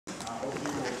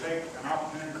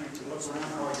opportunity to look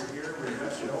around while you're here. We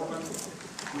left it open.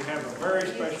 We have a very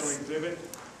special exhibit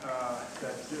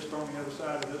that's just on the other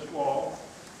side of this wall.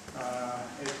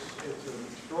 It's an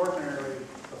extraordinarily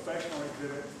professional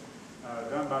exhibit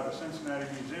done by the Cincinnati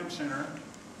Museum Center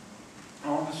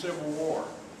on the Civil War.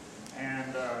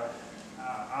 And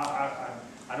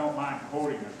I don't mind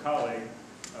quoting a colleague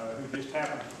who just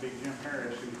happens to be Jim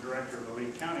Harris, who's director of the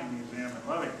Lee County Museum in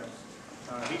Lovington.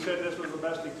 He said this was the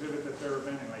best exhibit that's ever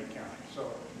been in Lee County.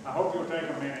 So I hope you'll take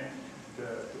a minute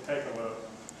to take a look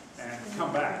and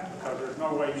come back, because there's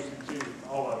no way you can see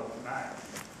all of it tonight.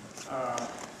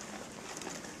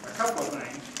 A couple of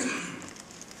things.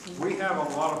 We have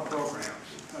a lot of programs,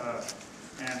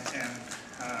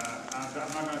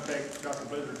 I'm not going to take Dr.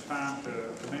 Blizzard's time to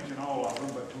mention all of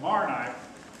them, but tomorrow night,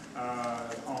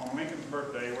 on Lincoln's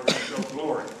birthday, we're going to show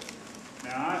Glory.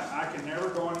 Now, I can never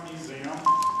go in a museum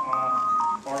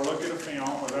or look at a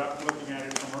film without looking at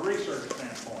it from a research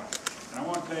standpoint. And I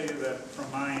want to tell you that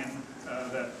from my end,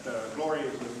 that Glory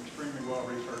is an extremely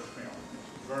well-researched film.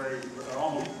 It's very,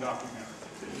 almost documentary.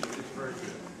 It's very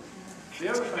good. The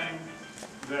other thing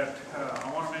that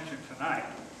I want to mention tonight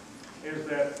is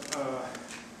that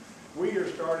we are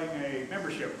starting a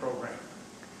membership program.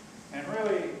 And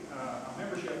really, a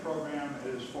membership program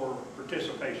is for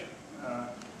participation.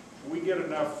 We get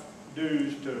enough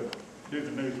dues to do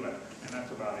the newsletter, and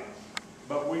that's about it.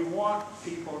 But we want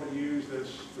people to use this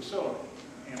facility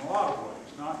in a lot of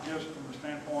ways, not just from the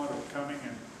standpoint of coming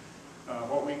and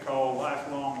what we call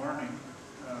lifelong learning,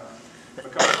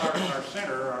 because our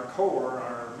center, our core,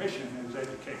 our mission is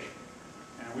education.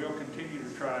 And we'll continue to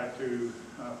try to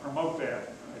promote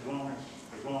that as long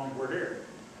as we're here.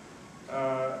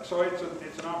 So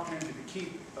it's an opportunity to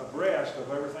keep abreast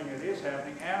of everything that is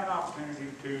happening, and an opportunity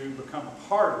to become a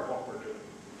part of what we're doing.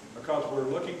 Because we're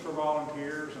looking for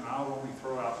volunteers, and I'll only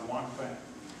throw out one thing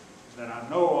that I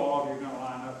know all of you are going to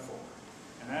line up for.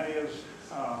 And that is,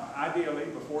 ideally,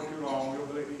 before too long, we'll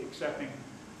be accepting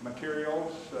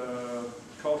materials,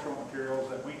 cultural materials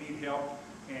that we need help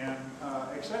in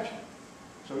accession.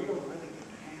 So you'll really get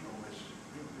to handle this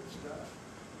real good stuff.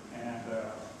 And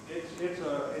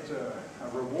it's a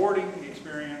rewarding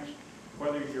experience,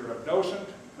 whether you're a docent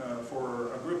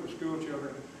for a group of school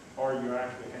children or you're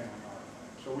actually handling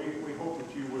artifacts. So we hope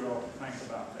that you will think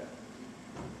about that.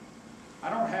 I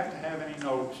don't have to have any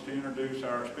notes to introduce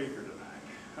our speaker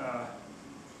tonight.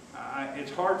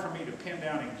 It's hard for me to pin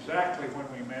down exactly when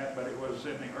we met, but it was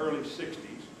in the early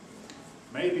 60s,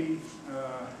 maybe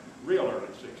real early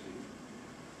 60s.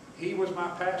 He was my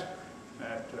pastor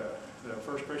at the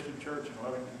First Christian Church in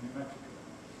Lovington, New Mexico.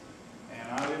 And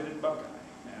I lived in Buckeye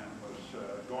and was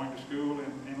going to school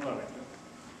in Lovington.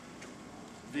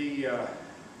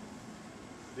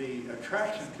 The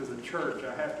attraction to the church,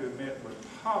 I have to admit, was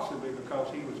possibly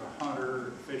because he was a hunter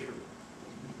and fisherman,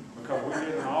 because we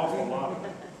did an awful lot of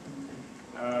it.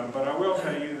 But I will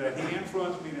tell you that he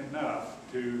influenced me enough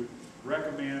to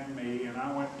recommend me, and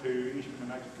I went to Eastern New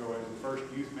Mexico as the first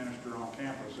youth minister on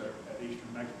campus at Eastern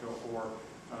New Mexico for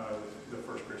the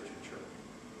First Christian Church.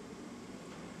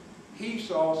 He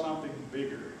saw something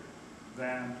bigger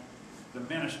than the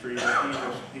ministry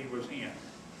that he was in,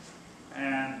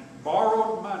 and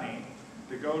borrowed money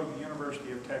to go to the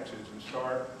University of Texas and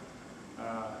start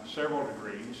several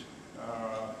degrees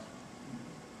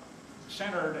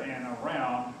centered and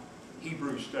around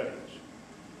Hebrew studies.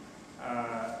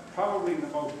 Probably the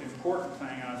most important thing,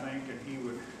 I think, and he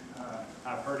would,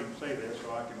 I've heard him say this,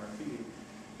 so I can repeat it,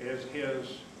 is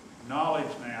his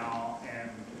knowledge now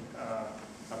and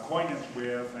acquaintance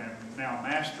with and now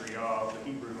mastery of the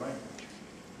Hebrew language,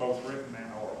 both written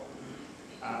and oral.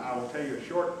 I will tell you a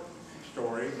short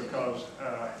story, because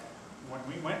when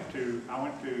I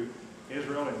went to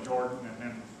Israel and Jordan, and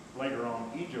then later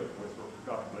on Egypt with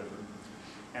Dr. Blizzard.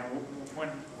 And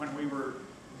when we were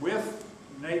with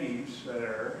natives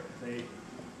there, the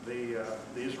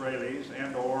Israelis,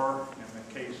 and or in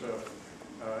the case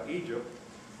of Egypt,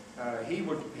 he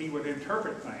would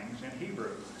interpret things in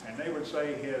Hebrew, and they would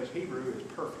say his Hebrew is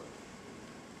perfect.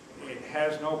 It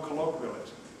has no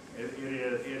colloquialism. It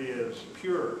is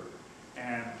pure.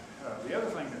 And the other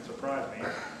thing that surprised me,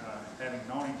 having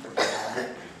known him for so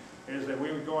long, is that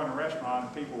we would go in a restaurant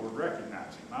and people would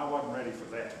recognize him. I wasn't ready for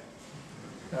that.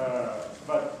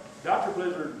 But Dr.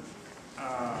 Blizzard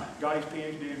got his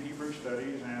PhD in Hebrew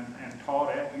Studies and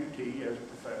taught at UT as a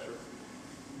professor,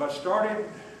 but started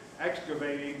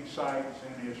excavating sites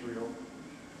in Israel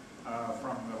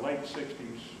from the late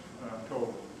 60s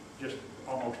until just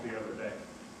almost the other day.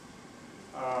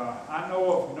 I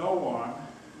know of no one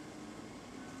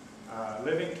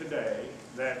living today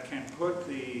that can put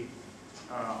the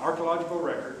archaeological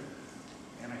record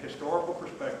in a historical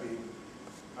perspective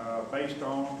based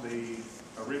on the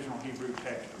original Hebrew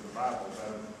text of the Bible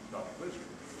better than Dr. Blizzard.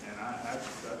 And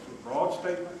that's a broad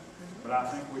statement, but I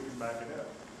think we can back it up.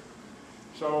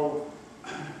 So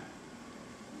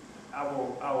I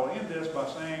will end this by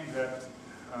saying that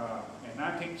in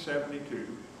 1972,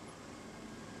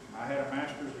 I had a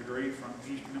master's degree from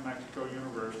Eastern New Mexico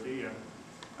University and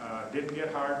didn't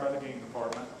get hired by the game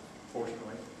department,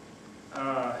 fortunately,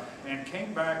 and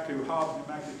came back to Hobbs,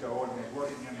 New Mexico and was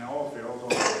working in the oil fields on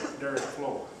the derrick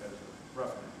floor as a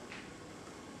roughneck.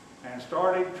 And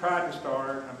tried to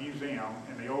start a museum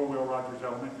in the old Will Rogers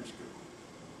Elementary School.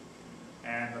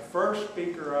 And the first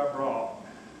speaker I brought,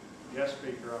 guest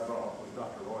speaker I brought, was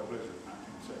Dr. Roy Blizzard in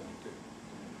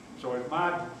 1972. So it's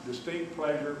my distinct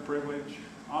pleasure, privilege,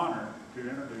 honor to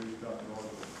introduce Dr. Roy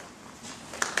Blizzard.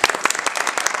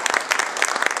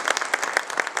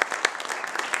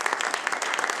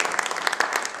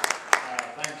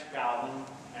 Thanks, Calvin,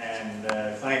 and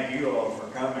thank you all for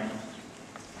coming.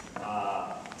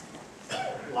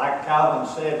 Like Calvin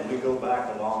said, we go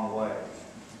back a long ways,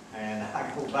 and I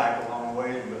go back a long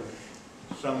ways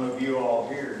with some of you all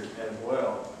here as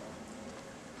well.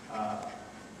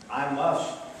 I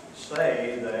must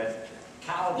say that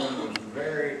Calvin was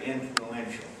very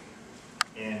influential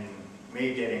in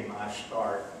me getting my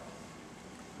start,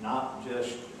 not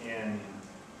just in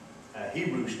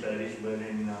Hebrew studies, but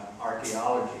in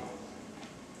archaeology.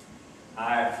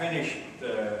 I finished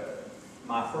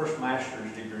my first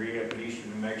master's degree at Eastern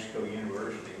New Mexico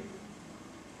University,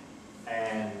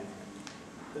 and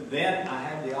then I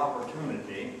had the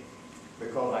opportunity,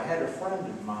 because I had a friend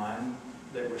of mine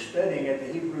that was studying at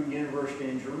the Hebrew University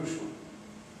in Jerusalem.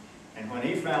 And when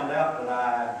he found out that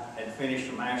I had finished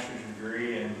a master's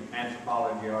degree in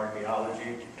anthropology,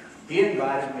 archaeology, he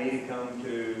invited me to come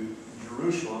to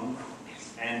Jerusalem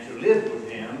and to live with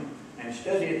him and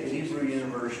study at the Hebrew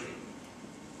University.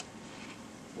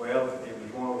 Well, it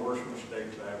was one of the worst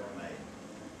mistakes I ever made.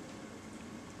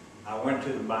 I went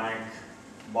to the bank,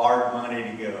 borrowed money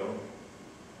to go,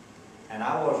 and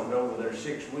I wasn't over there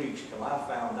 6 weeks till I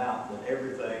found out that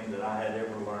everything that I had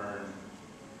ever learned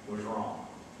was wrong.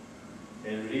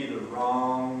 It was either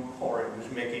wrong or it was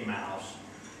Mickey Mouse.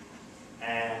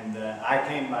 And I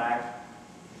came back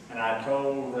and I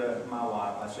told my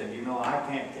wife, I said, you know, I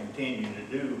can't continue to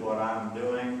do what I'm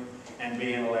doing and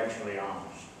be intellectually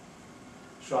honest.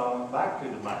 So I went back to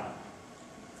the bank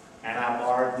and I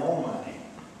borrowed more money.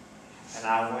 And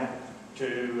I went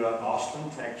to Austin,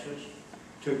 Texas,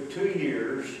 took 2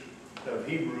 years of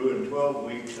Hebrew in 12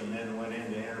 weeks and then went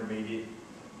into intermediate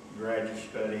graduate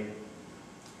study.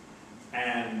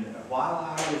 And while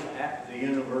I was at the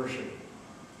university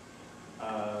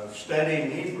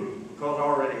studying Hebrew, because I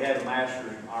already had a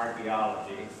master's in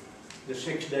archaeology, the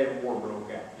 6-Day War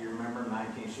broke out. You remember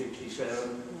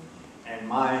 1967? And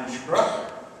my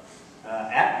instructor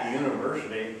at the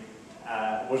university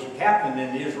was a captain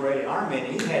in the Israeli army, and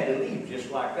he had to leave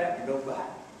just like that to go back.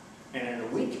 And in a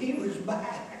week he was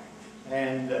back.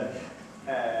 And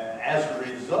as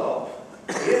a result,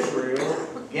 Israel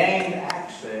gained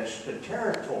access to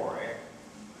territory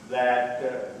that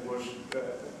was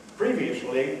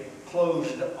previously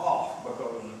closed off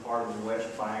because it was a part of the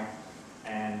West Bank,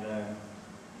 and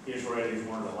Israelis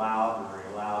weren't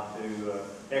allowed to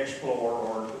explore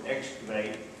or to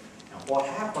excavate. And what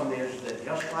happened is that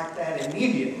just like that,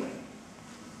 immediately,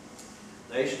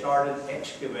 they started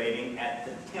excavating at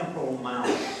the Temple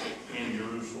Mount in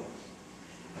Jerusalem.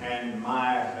 And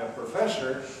my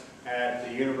professor at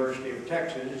the University of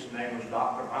Texas, his name was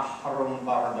Dr. Aharon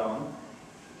Bardon,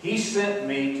 he sent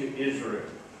me to Israel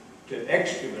to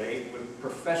excavate with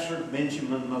Professor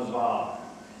Benjamin Mazar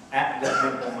at the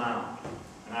Temple Mount.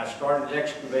 And I started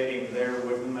excavating there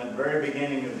with him at the very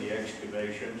beginning of the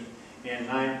excavations in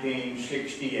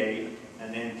 1968,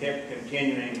 and then kept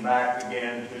continuing back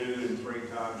again 2 and 3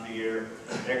 times a year,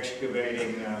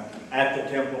 excavating at the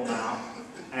Temple Mount.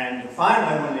 And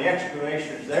finally, when the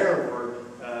excavations there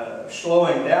were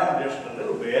slowing down just a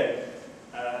little bit,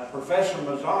 Professor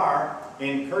Mazar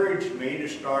encouraged me to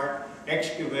start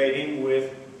excavating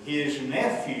with his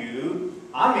nephew,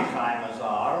 Amichai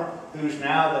Mazar, who's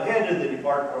now the head of the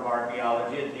Department of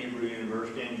Archaeology at the Hebrew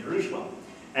University in Jerusalem.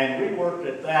 And we worked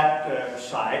at that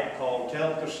site called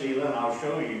Tel Kasila, and I'll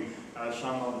show you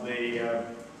some of the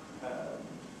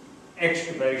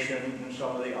excavation and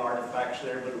some of the artifacts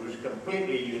there, but it was a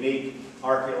completely unique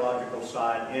archaeological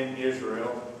site in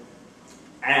Israel.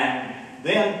 And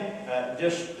then,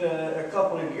 just a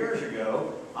couple of years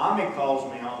ago, Ami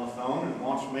calls me on the phone and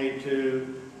wants me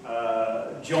to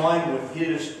join with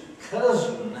his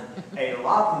cousin,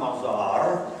 Elad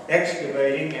Mazar,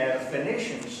 excavating at a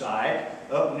Phoenician site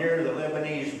up near the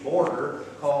Lebanese border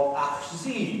called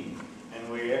Achzib. And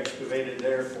we excavated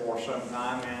there for some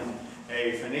time in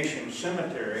a Phoenician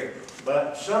cemetery.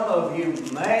 But some of you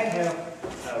may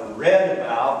have read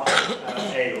about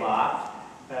a lot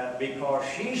because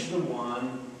she's the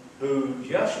one who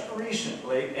just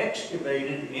recently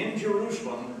excavated in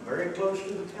Jerusalem, very close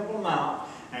to the Temple Mount,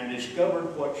 and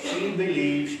discovered what she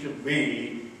believes to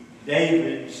be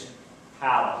David's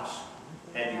palace.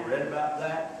 Have you read about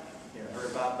that? You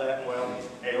heard about that? Well,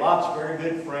 a Lot's a very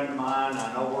good friend of mine.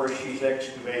 I know where she's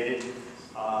excavated.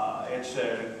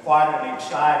 It's quite an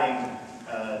exciting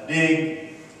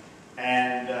dig,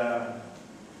 and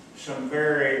some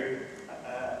very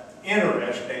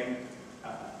interesting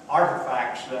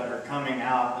artifacts that are coming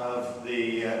out of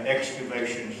the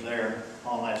excavations there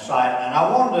on that site. And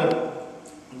I wanted to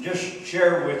just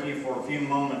share with you for a few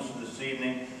moments this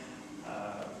evening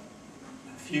a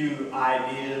few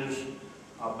ideas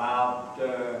about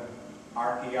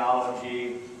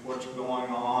archaeology, what's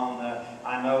going on.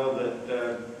 I know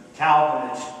that Calvin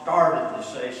had started to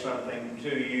say something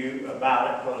to you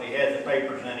about it because he had the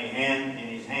papers in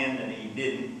his hand and he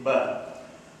didn't. But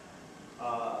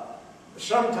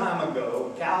some time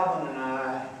ago, Calvin and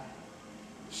I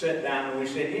sat down and we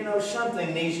said, you know,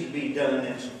 something needs to be done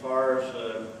insofar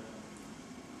as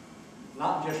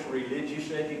not just religious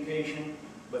education,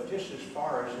 but just as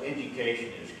far as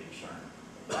education is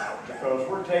concerned. Because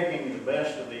we're taking the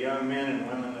best of the young men and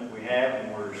women that we have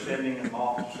and we're sending them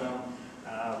off to some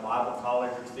Bible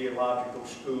college or theological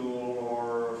school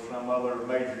or some other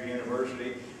major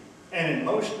university. And in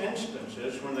most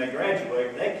instances, when they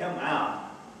graduate, they come out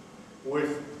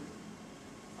with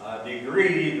a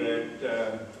degree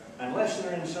that, unless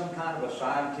they're in some kind of a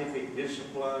scientific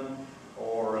discipline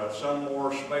or some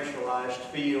more specialized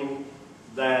field,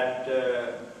 that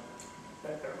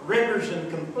renders them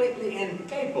completely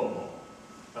incapable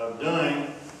of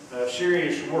doing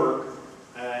serious work,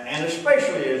 and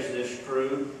especially is this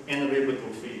true in the biblical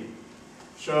field.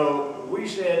 So we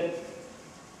said,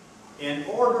 in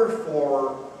order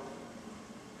for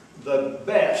the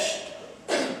best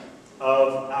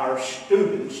of our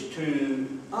students to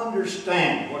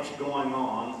understand what's going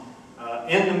on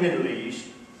in the Middle East,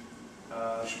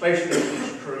 especially as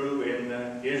is true in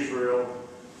Israel,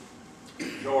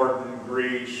 Jordan,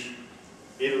 Greece,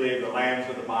 Italy, the lands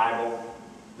of the Bible,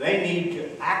 they need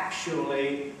to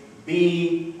actually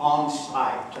be on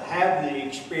site, to have the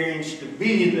experience to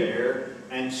be there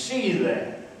and see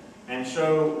that. And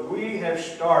so we have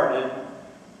started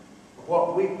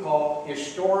what we call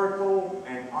historical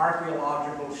and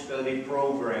archaeological study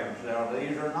programs. Now,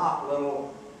 these are not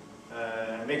little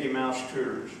Mickey Mouse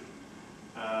tours.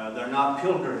 They're not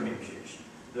pilgrimages.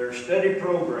 They're study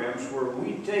programs where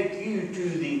we take you to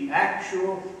the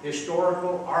actual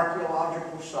historical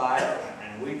archaeological site,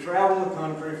 and we travel the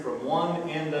country from one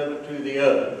end of it to the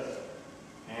other.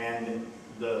 And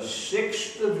the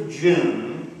 6th of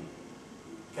June,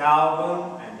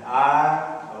 Calvin and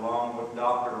I, along with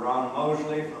Dr. Ron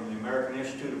Mosley from the American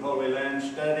Institute of Holy Land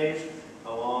Studies,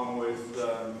 along with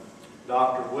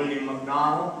Dr. William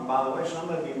McDonald. And by the way, some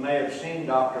of you may have seen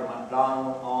Dr.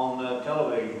 McDonald on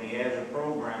television. He has a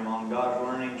program on God's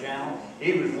Learning Channel.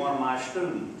 He was one of my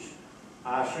students.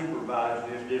 I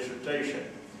supervised his dissertation.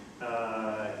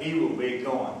 He will be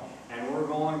going. And we're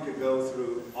going to go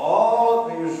through all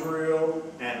of Israel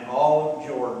and all of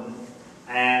Jordan.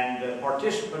 And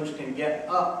participants can get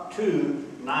up to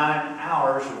 9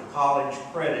 hours of college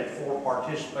credit for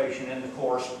participation in the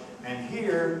course. And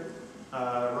here,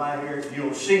 right here,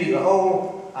 you'll see the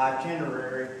whole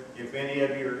itinerary if any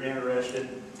of you are interested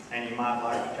and you might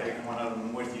like to take one of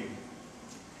them with you.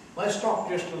 Let's talk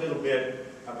just a little bit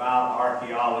about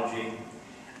archaeology.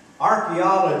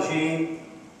 Archaeology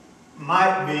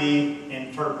might be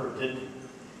interpreted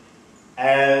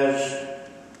as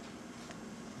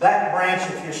that branch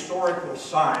of historical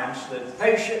science that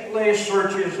patiently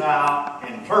searches out,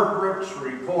 interprets,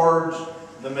 records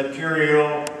the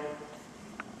material,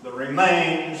 the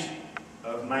remains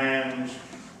of man's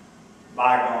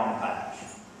bygone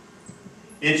past.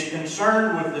 It's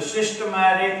concerned with the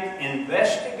systematic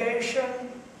investigation,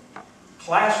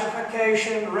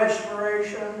 classification,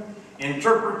 restoration,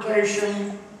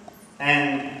 interpretation,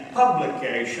 and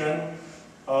publication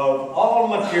of all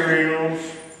materials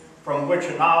from which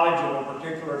a knowledge of a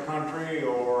particular country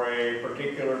or a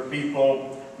particular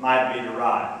people might be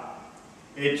derived.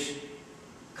 It's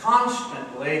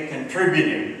constantly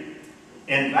contributing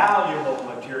invaluable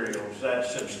materials that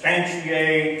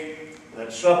substantiate,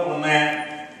 that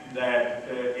supplement, that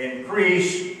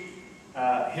increase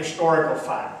historical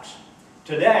facts.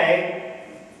 Today,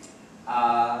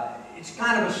 it's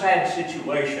kind of a sad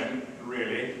situation,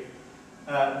 really,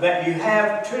 that you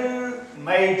have two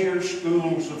major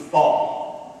schools of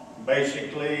thought.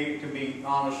 Basically, to be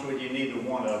honest with you, neither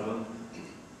one of them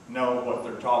know what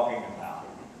they're talking about.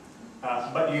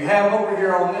 But you have over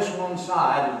here on this one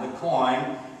side of the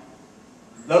coin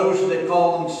those that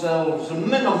call themselves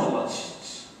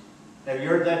minimalists. Have you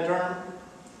heard that term?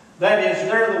 That is,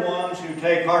 they're the ones who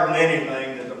take hardly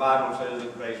anything that the Bible says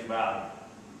at face value.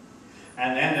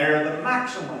 And then there are the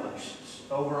maximalists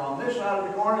over on this side of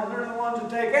the coin, and they're the ones that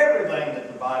take everything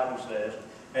that the Bible says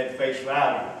at face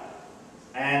value.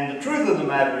 And the truth of the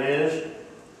matter is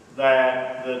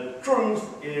that the truth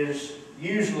is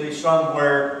usually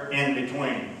somewhere in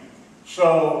between.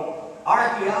 So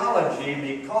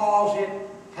archaeology, because it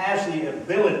has the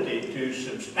ability to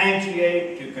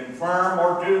substantiate, to confirm,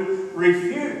 or to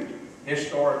refute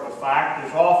historical fact,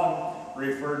 is often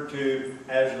referred to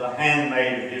as the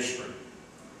handmaid of history.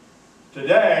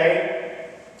 Today,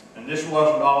 and this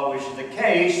wasn't always the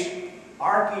case,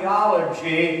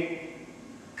 archaeology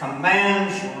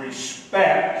commands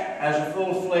respect as a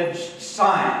full-fledged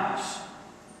science.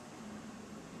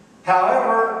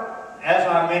 However, as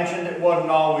I mentioned, it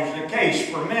wasn't always the case.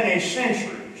 For many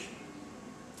centuries,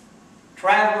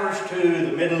 travelers to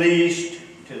the Middle East,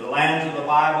 to the lands of the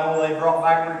Bible, they brought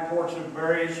back reports of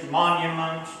various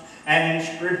monuments and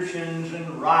inscriptions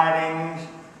and writings,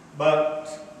 but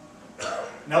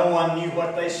no one knew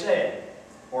what they said,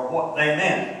 or what they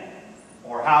meant,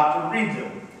 or how to read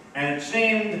them. And it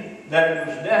seemed that it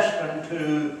was destined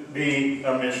to be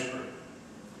a mystery.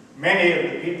 Many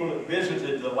of the people that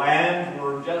visited the land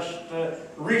were just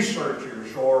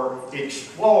researchers or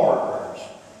explorers.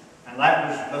 And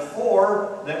that was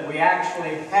before that we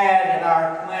actually had at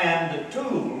our command the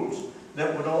tools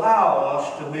that would allow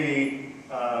us to be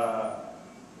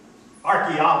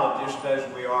archaeologists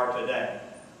as we are today.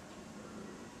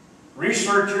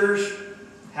 Researchers,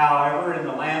 however, in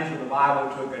the lands of the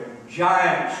Bible took a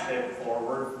giant step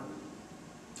forward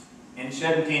in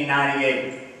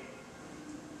 1798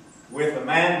 with a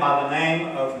man by the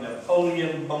name of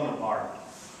Napoleon Bonaparte.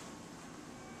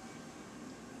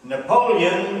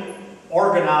 Napoleon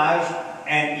organized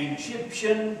an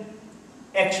Egyptian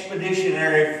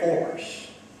expeditionary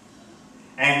force,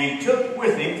 and he took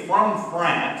with him from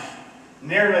France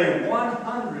nearly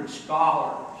 100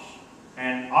 scholars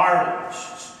and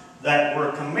artists that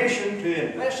were commissioned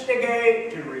to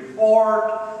investigate, to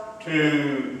report,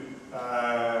 to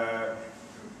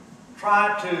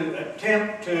try to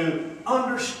attempt to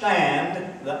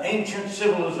understand the ancient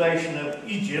civilization of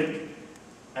Egypt,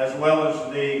 as well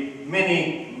as the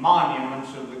many monuments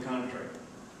of the country.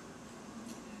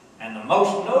 And the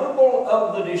most notable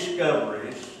of the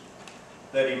discoveries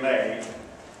that he made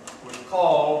was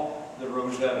called the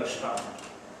Rosetta Stone.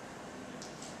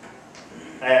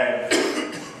 Have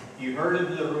you heard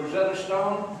of the Rosetta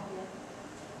Stone?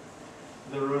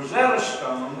 The Rosetta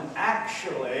Stone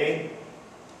actually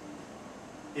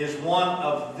is one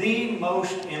of the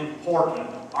most important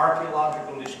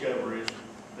archaeological discoveries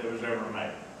that was ever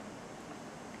made.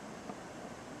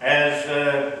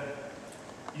 As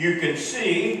you can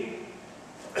see,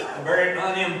 a very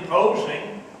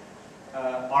unimposing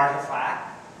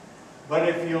artifact, but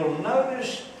if you'll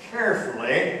notice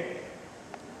carefully,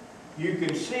 you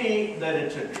can see that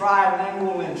it's a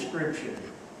trilingual inscription.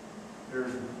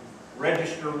 There's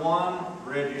Register 1,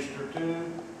 Register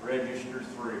 2, Register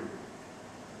 3.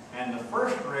 And the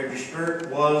first register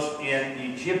was in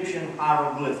Egyptian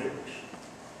hieroglyphics.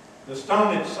 The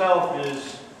stone itself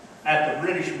is at the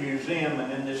British Museum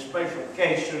and in this special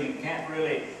case, so you can't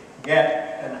really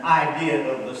get an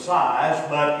idea of the size,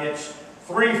 but it's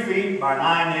 3 feet by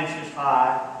 9 inches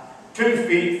high, 2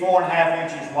 feet, 4.5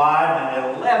 inches wide,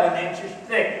 and 11 inches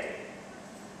thick.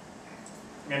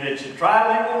 And it's a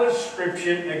trilingual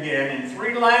inscription, again, in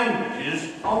 3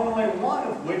 languages, only one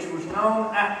of which was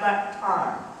known at that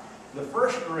time. The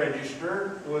first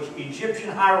register was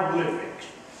Egyptian hieroglyphics,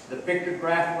 the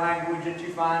pictograph language that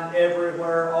you find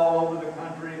everywhere all over the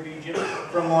country of Egypt,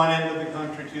 from one end of the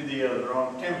country to the other,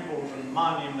 on temples and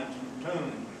monuments and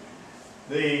tombs.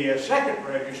 The second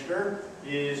register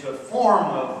is a form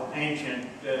of ancient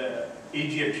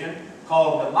Egyptian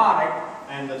called Demotic,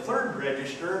 and the third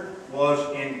register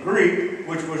was in Greek,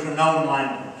 which was a known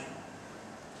language.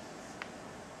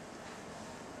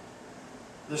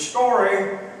 The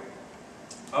story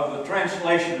of the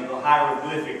translation of the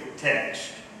hieroglyphic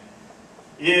text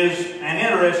is an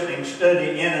interesting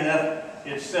study in and of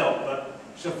itself, but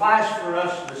suffice for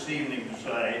us this evening to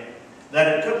say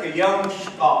that it took a young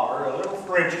scholar, a little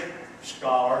French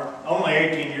scholar, only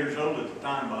 18 years old at the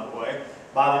time, by the way,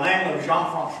 by the name of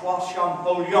Jean-Francois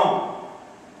Champollion,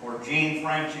 or Jean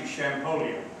Francis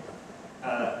Champollion.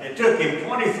 It took him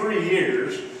 23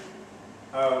 years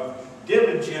of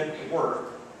diligent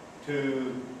work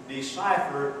to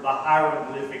decipher the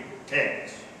hieroglyphic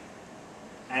text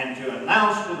and to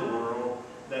announce to the world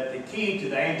that the key to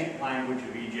the ancient language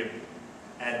of Egypt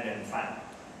had been found.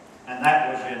 And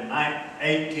that was in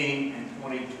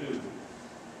 1822.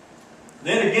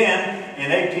 Then again,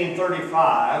 in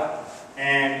 1835,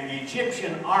 an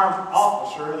Egyptian armed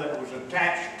officer that was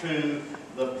attached to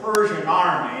the Persian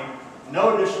army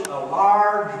noticed a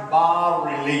large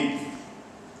bas-relief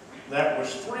that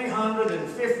was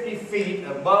 350 feet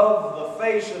above the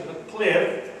face of the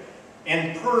cliff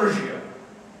in Persia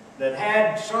that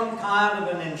had some kind of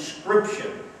an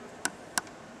inscription.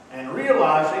 And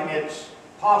realizing its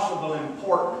possible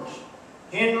importance,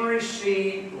 Henry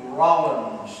C.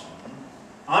 Rawlinson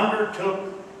undertook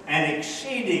an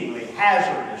exceedingly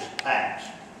hazardous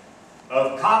task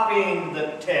of copying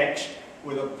the text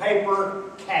with a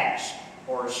paper cast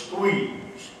or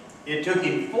squeeze. It took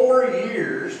him 4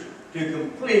 years to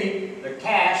complete the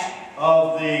cast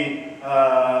of the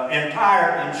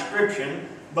entire inscription,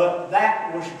 but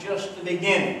that was just the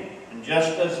beginning. And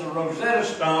just as the Rosetta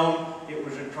Stone, it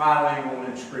was a trilingual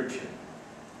inscription.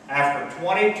 After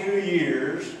 22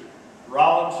 years,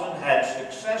 Rawlinson had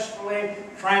successfully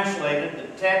translated the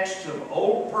texts of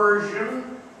Old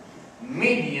Persian,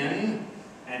 Median,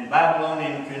 and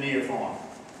Babylonian cuneiform.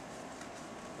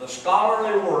 The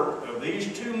scholarly work of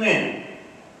these two men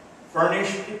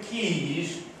furnished the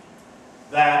keys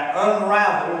that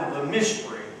unraveled the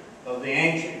mystery of the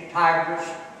ancient Tigris,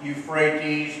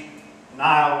 Euphrates,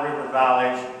 Nile River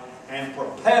valleys, and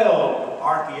propelled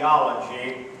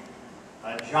archaeology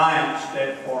a giant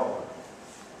step forward.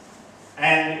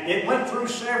 And it went through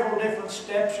several different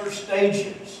steps or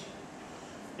stages.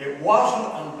 It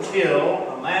wasn't until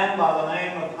a man by the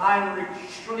name of Heinrich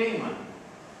Schliemann,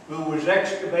 who was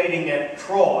excavating at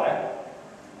Troy,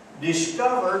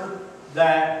 discovered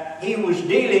that he was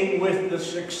dealing with the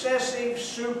successive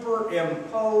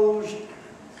superimposed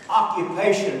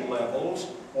occupation levels,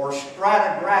 or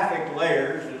stratigraphic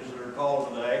layers, as they're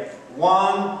called today,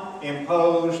 one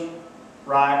imposed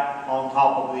right on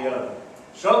top of the other.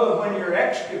 So that when you're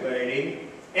excavating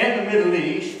in the Middle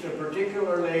East,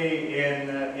 particularly in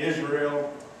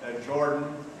Israel, Jordan,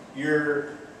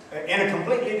 you're in a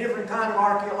completely different kind of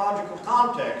archaeological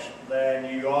context than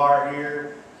you are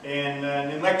here in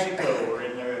New Mexico or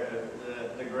in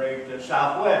the great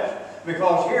Southwest.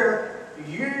 Because here,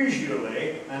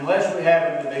 usually, unless we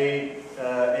happen to be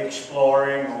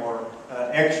exploring or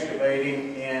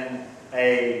excavating in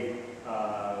a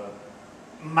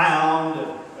mound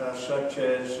such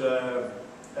as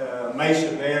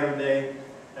Mesa Verde,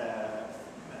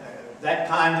 that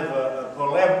kind of a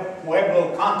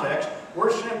Pueblo context,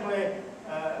 we're simply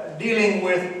dealing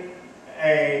with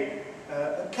a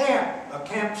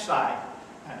campsite.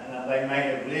 They may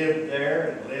have lived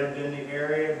there and lived in the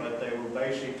area, but they were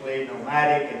basically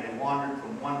nomadic and they wandered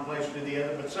from one place to the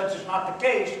other. But such is not the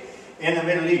case in the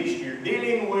Middle East. You're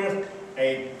dealing with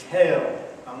a tell,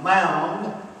 a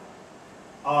mound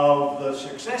of the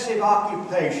successive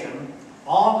occupation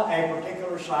on a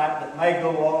particular site that may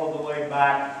go all the way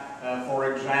back,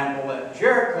 for example, at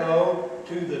Jericho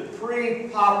to the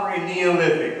pre-pottery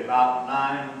Neolithic, about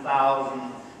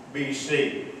 9,000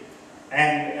 BC.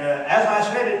 And as I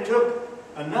said, it took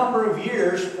a number of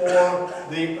years for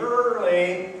the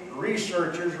early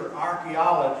researchers or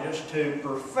archaeologists to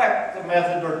perfect the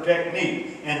method or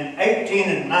technique. In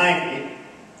 1890,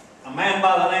 a man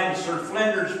by the name of Sir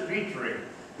Flinders Petrie,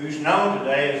 who's known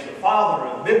today as the father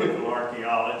of biblical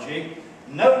archaeology,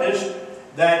 noticed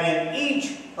that in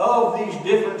each of these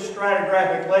different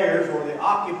stratigraphic layers, or the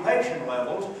occupation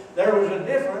levels, there was a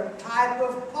different type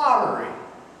of pottery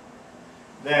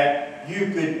that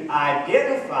you could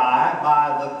identify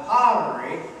by the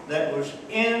pottery that was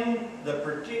in the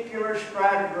particular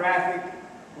stratigraphic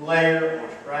layer or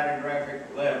stratigraphic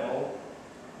level,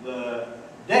 the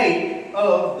date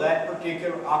of that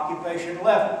particular occupation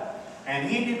level. And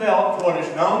he developed what is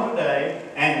known today,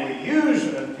 and we use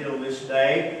until this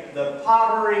day, the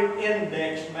pottery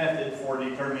index method for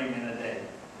determining a date.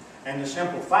 And the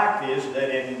simple fact is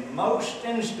that in most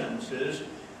instances,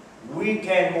 we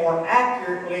can more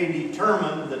accurately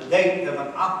determine the date of an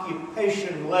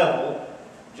occupation level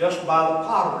just by the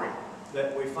pottery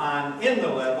that we find in the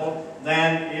level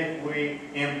than if we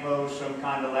impose some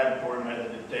kind of laboratory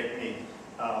method and technique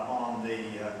on the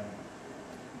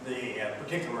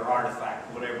particular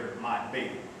artifact, whatever it might be.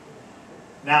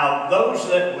 Now, those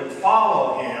that would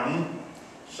follow him,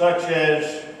 such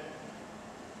as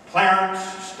Clarence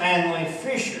Stanley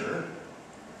Fisher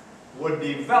would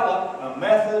develop a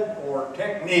method or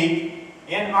technique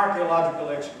in archaeological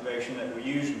excavation that we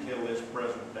use until this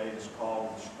present day. It's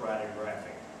called the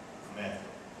stratigraphic method.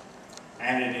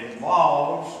 And it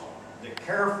involves the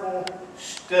careful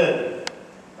study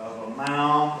of a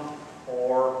mound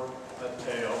or a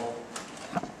tell.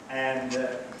 And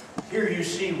here you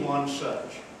see one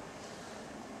such.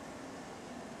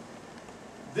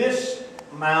 This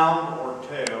mound or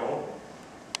tell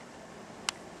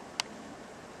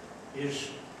is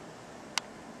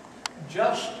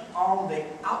just on the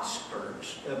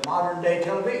outskirts of modern-day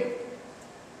Tel Aviv.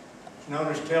 It's known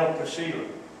as Tel Kasila.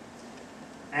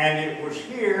 And it was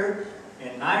here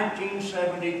in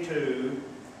 1972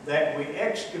 that we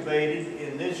excavated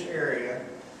in this area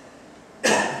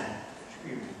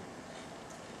excuse me,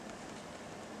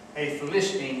 a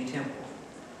Philistine temple.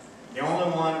 The only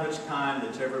one of its kind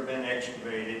that's ever been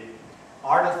excavated.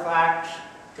 Artifacts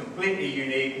completely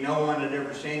unique. No one had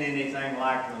ever seen anything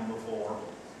like them before.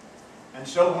 And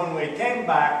so when we came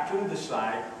back to the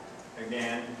site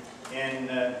again in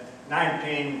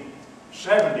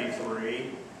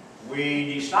 1973,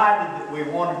 we decided that we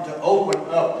wanted to open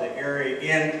up the area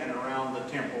in and around the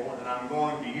temple, and I'm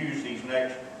going to use these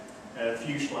next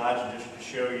few slides just to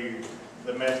show you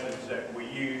the methods that we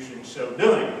use in so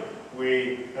doing.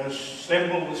 We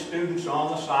assemble the students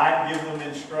on the site, give them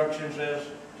instructions as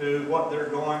to what they're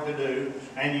going to do,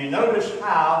 and you notice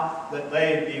how that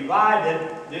they've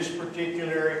divided this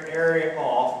particular area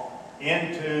off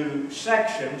into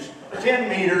sections 10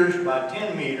 meters by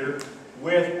 10 meters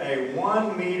with a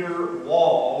 1 meter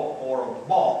wall or a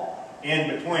balk in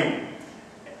between.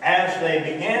 As they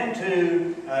began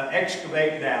to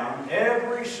excavate down,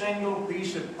 every single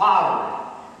piece of pottery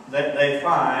that they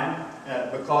find,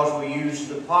 because we use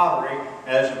the pottery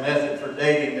as a method for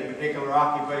dating the particular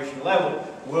occupation level,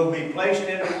 will be placed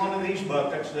into one of these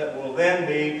buckets that will then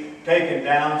be taken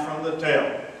down from the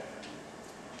tell.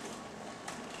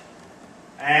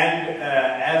 And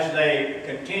as they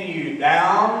continue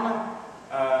down,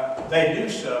 they do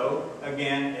so,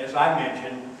 again, as I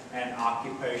mentioned, an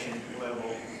occupation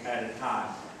level at a time.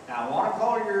 Now, I want to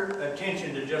call your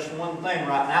attention to just one thing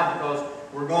right now, because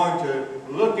we're going to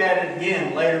look at it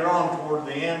again later on toward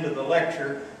the end of the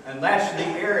lecture, and that's the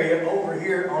area over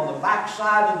here on the back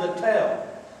side of the tell.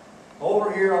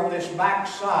 Over here on this back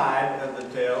side of the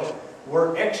tell,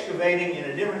 we're excavating in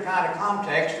a different kind of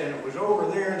context, and it was over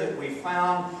there that we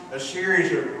found a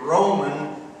series of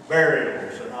Roman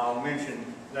burials, and I'll mention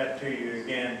that to you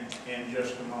again in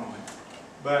just a moment.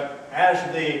 But as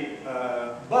the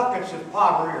buckets of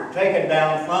pottery are taken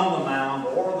down from the mound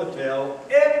or the tell,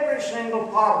 every single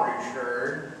pottery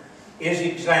sherd is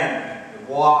examined,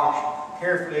 washed,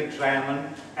 carefully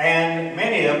examined, and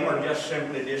many of them are just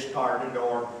simply discarded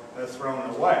or thrown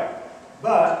away.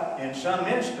 But in some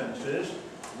instances,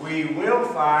 we will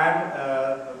find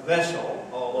a vessel,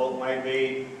 although it may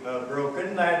be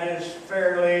broken, that is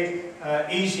fairly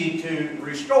easy to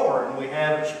restore. And we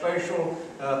have a special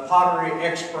pottery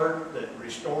expert that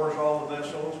restores all the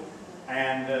vessels.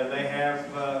 And they have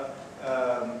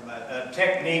a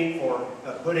technique for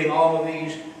putting all of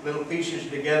these little pieces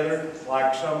together,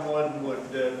 like someone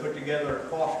would put together a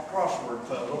crossword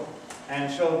puzzle.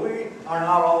 And so we are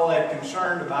not all that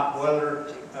concerned about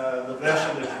whether the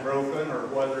vessel is broken or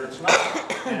whether it's not.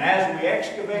 And as we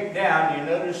excavate down, you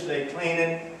notice they clean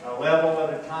it a level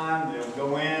at a time. They'll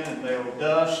go in and they'll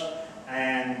dust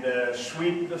and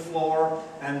sweep the floor.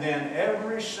 And then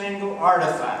every single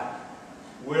artifact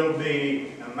will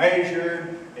be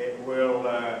measured. It will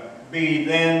be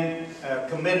then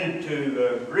committed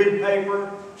to grid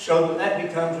paper, so that that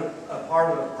becomes a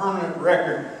part of a permanent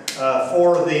record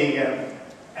for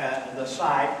the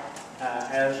site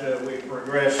as we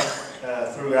progress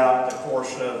throughout the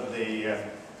course of the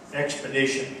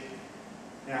expedition.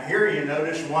 Now here you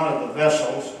notice one of the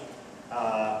vessels.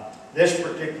 This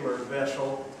particular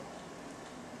vessel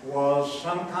was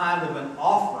some kind of an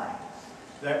offering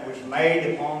that was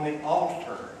made upon the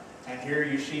altar. And here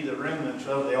you see the remnants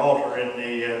of the altar in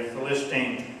the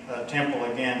Philistine temple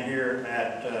again here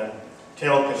at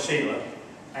Tel Kasila.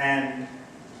 And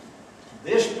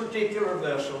this particular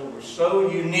vessel was so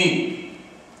unique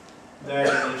that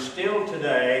it is still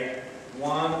today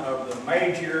one of the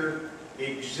major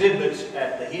exhibits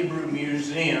at the Hebrew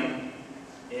Museum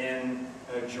in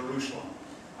Jerusalem,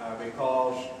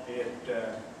 because it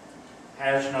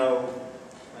has no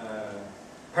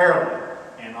parallel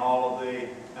in all of the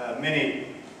many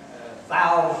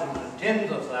thousands and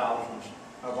tens of thousands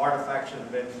of artifacts that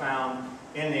have been found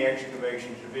in the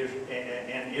excavations of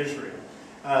in Israel.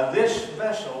 This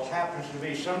vessel happens to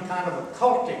be some kind of a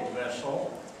cultic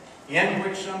vessel in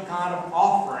which some kind of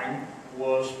offering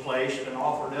was placed and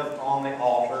offered up on the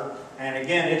altar. And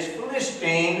again, it's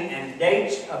Philistine and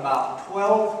dates about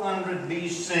 1200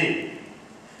 BC.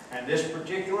 And this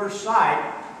particular site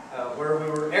where we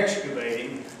were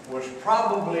excavating was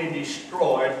probably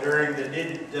destroyed during the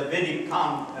Davidic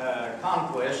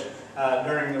conquest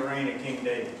during the reign of King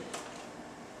David.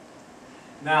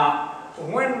 Now,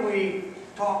 when we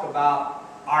talk about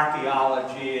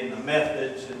archaeology and the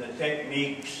methods and the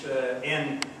techniques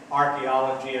in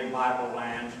archaeology and Bible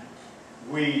lands,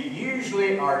 we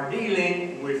usually are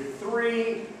dealing with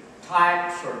three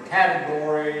types or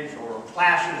categories or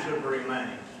classes of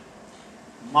remains: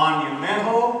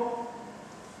 monumental,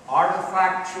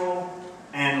 artifactual,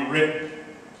 and written.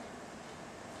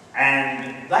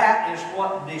 And that is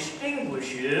what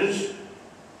distinguishes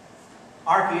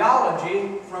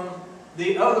archaeology from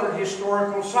the other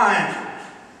historical sciences.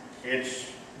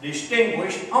 It's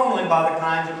distinguished only by the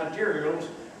kinds of materials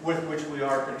with which we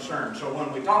are concerned. So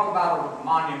when we talk about a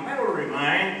monumental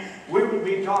remain, we would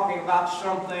be talking about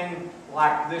something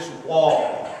like this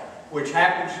wall, which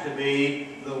happens to be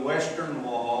the Western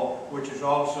Wall, which is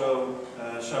also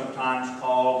sometimes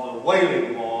called the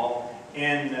Wailing Wall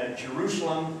in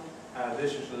Jerusalem.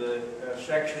 This is the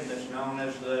section that's known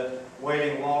as the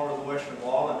Wailing Wall or the Western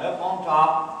Wall. And up on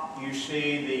top, you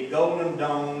see the Golden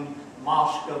Domed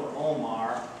Mosque of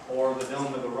Omar, or the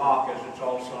Dome of the Rock, as it's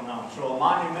also known. So a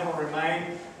monumental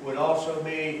remain would also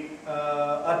be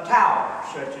a tower,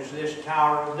 such as this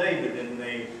Tower of David in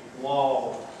the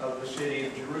wall of the city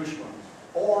of Jerusalem.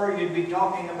 Or you'd be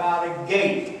talking about a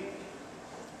gate.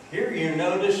 Here you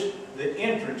notice the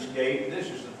entrance gate. This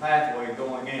is the pathway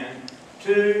going in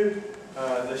to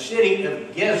the city of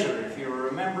Gezer. If you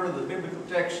remember, the biblical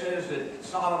text says that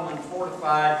Solomon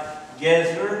fortified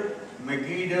Gezer,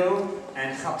 Megiddo,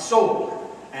 and Hatzor.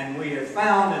 And we have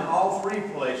found in all three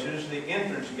places the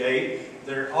entrance gate.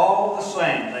 They're all the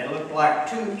same. They look like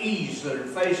two E's that are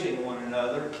facing one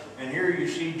another. And here you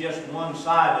see just one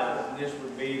side of it. And this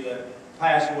would be the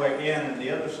pathway in, and the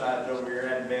other sides over here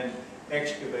hadn't been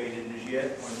excavated as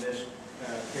yet when this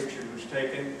picture was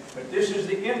taken. But this is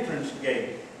the entrance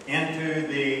gate into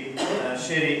the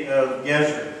city of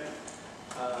Gezer.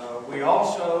 We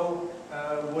also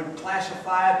would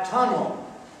classify a tunnel.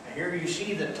 Here you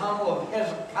see the tunnel of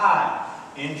Hezekiah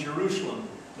in Jerusalem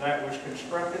that was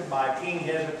constructed by King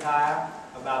Hezekiah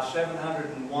about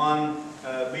 701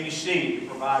 BC to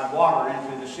provide water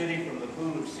into the city from the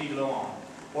pool of Siloam.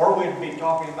 Or we'd be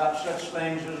talking about such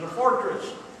things as a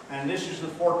fortress. And this is the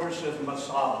fortress of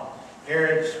Masada,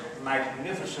 Herod's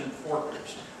magnificent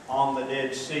fortress on the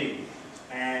Dead Sea.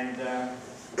 And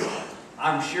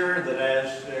I'm sure that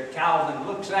as Calvin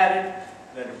looks at it,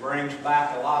 that it brings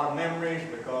back a lot of memories,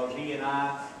 because he and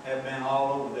I have been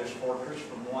all over this fortress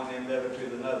from one end of it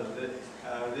to another.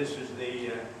 This is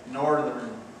the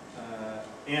northern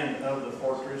end of the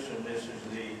fortress, and this is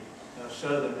the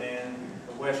southern end,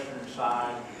 the western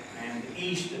side, and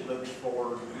east it looks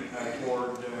forward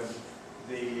toward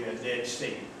the Dead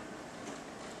Sea.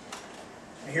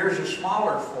 Here's a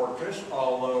smaller fortress,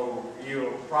 although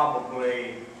you'll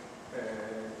probably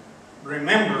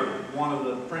remember one of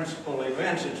the principal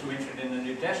events that's mentioned in the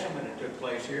New Testament that took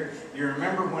place here. You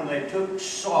remember when they took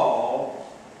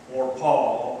Saul, or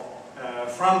Paul,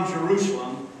 from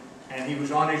Jerusalem, and he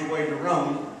was on his way to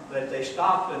Rome, that they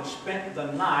stopped and spent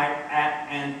the night at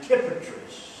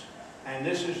Antipatris. And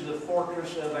this is the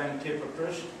fortress of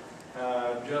Antipatris,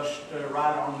 just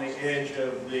right on the edge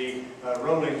of the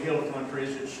rolling hill country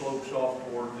as it slopes off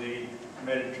toward the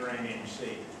Mediterranean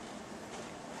Sea.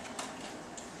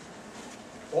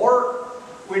 Or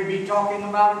we'd be talking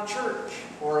about a church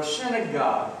or a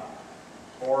synagogue,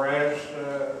 or as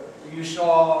you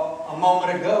saw a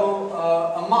moment ago,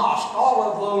 a mosque. All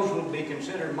of those would be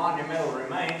considered monumental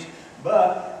remains,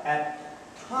 but at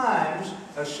times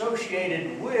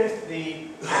associated with the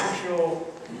actual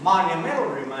monumental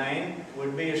remain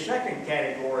would be a second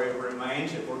category of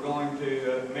remains that we're going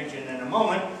to mention in a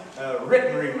moment,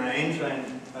 written remains.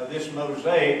 And this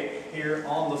mosaic here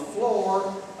on the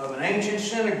floor of an ancient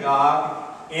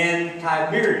synagogue in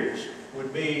Tiberias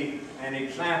would be an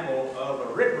example of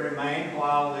a written remain,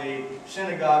 while the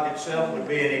synagogue itself would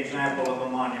be an example of a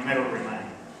monumental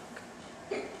remain.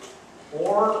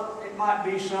 Or it might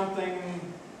be something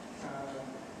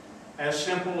as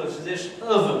simple as this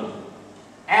oven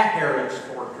at Herod's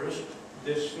fortress.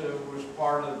 This was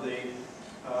part of the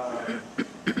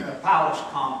palace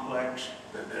complex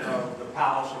of the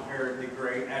palace of Herod the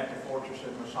Great at the fortress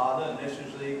of Masada, and this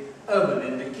is the oven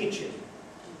in the kitchen.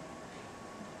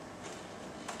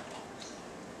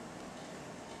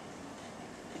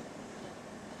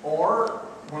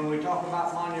 when we talk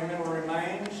about monumental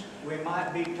remains, we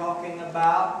might be talking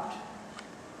about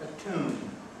a tomb.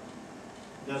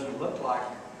 It doesn't look like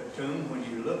a tomb when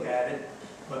you look at it,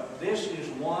 but this is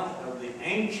one of the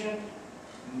ancient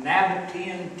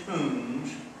Nabatean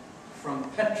tombs from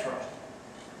Petra,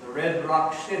 the Red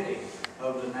Rock city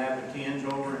of the Nabateans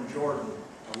over in Jordan.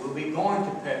 And we'll be going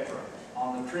to Petra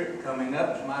on the trip coming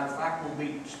up. As a matter of fact, we'll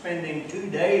be spending 2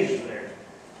 days there.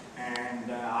 And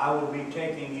I will be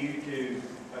taking you to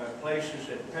places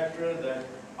at Petra that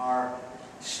are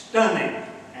stunning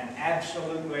and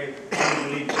absolutely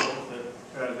unbelievable.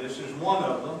 This is one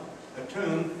of them, a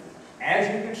tomb,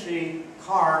 as you can see,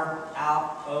 carved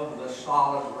out of the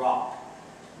solid rock.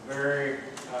 Very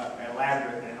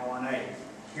elaborate and ornate.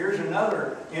 Here's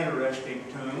another interesting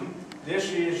tomb.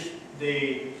 This is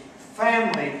the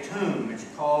family tomb. It's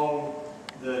called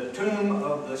the Tomb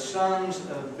of the Sons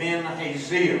of Ben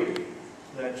Haziel.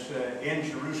 That's in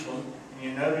Jerusalem.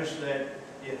 And you notice that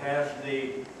it has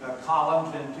the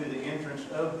columns into the entrance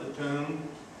of the tomb.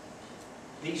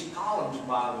 These columns,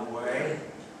 by the way,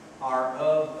 are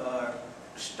of a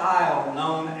style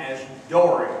known as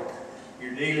Doric.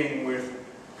 You're dealing with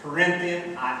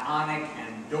Corinthian, Ionic,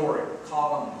 and Doric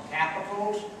column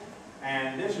capitals.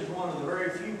 And this is one of the very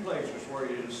few places where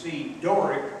you'll see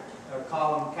Doric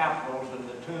column capitals in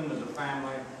the tomb of the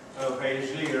family of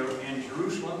Haziel in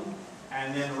Jerusalem.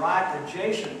 And then right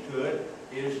adjacent to it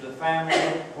is the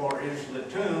family, or is the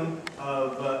tomb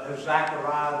of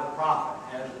Zechariah the prophet,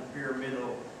 has the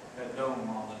pyramidal dome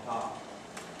on the top.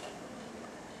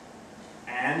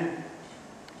 And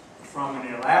from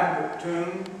an elaborate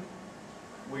tomb,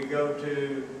 we go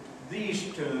to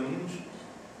these tombs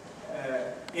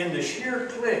in the sheer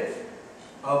cliff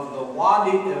of the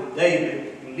Wadi of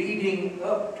David, leading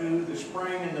up to the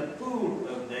spring and the pool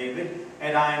of David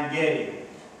at Ein Gedi.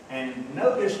 And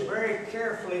notice very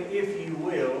carefully, if you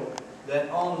will, that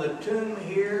on the tomb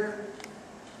here,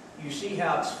 you see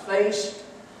how it's faced,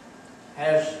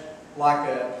 has like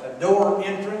a door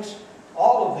entrance.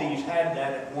 All of these had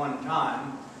that at one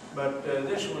time, but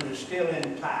this one is still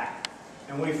intact.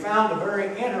 And we found a very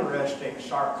interesting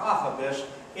sarcophagus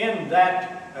in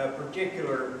that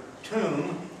particular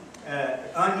tomb,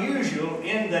 unusual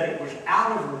in that it was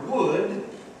out of wood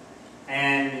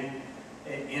and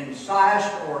incised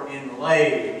or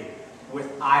inlaid with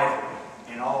ivory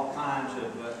in all kinds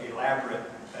of elaborate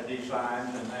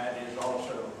designs, and that is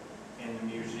also in the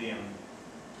museum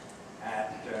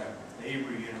at the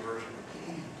Hebrew University.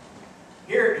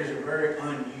 Here is a very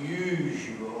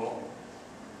unusual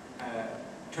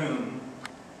tomb.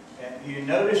 You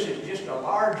notice it's just a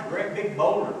large, great big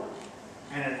boulder,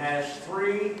 and it has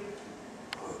 3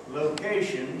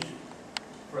 locations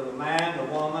for the man,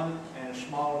 the woman, and a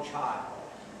small child.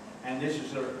 And this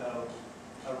is a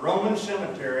Roman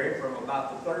cemetery from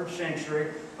about the 3rd century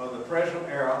of the present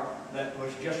era that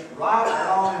was just right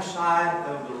alongside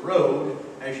of the road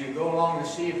as you go along the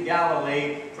Sea of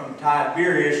Galilee from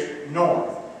Tiberias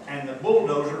north. And the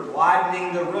bulldozer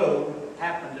widening the road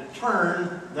happened to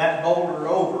turn that boulder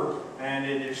over, and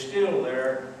it is still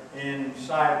there in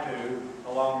situ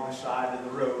along the side of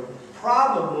the road.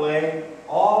 Probably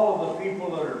all of the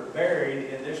people that are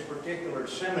buried in this particular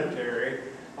cemetery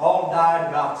all died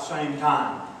about the same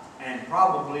time, and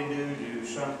probably due to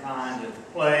some kind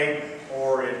of plague,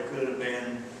 or it could have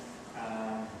been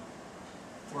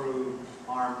through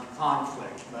armed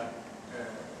conflict, but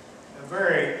a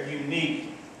very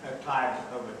unique type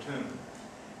of a tomb.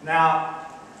 Now,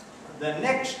 the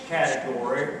next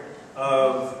category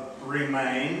of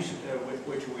remains with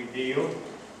which we deal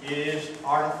is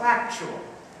artifactual.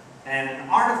 And an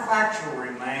artifactual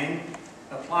remain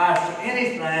applies to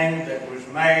anything that was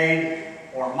made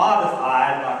or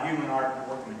modified by human art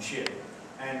workmanship.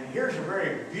 And here's a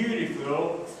very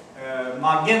beautiful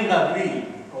Magen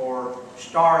David, or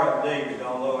Star of David,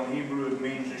 although in Hebrew it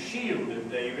means the shield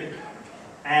of David.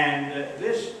 And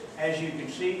this, as you can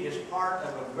see, is part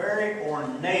of a very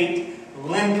ornate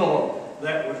lintel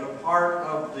that was a part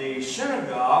of the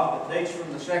synagogue that dates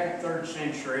from the 2nd, 3rd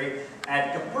century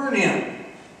at Capernaum.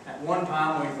 At one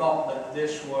time we thought that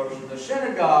this was the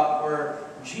synagogue where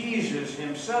Jesus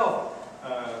himself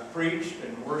preached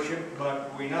and worshiped,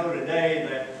 but we know today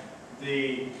that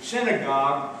the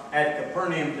synagogue at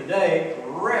Capernaum today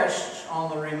rests on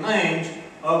the remains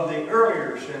of the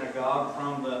earlier synagogue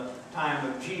from the time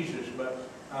of Jesus. But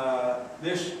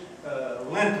this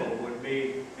lintel would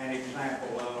be an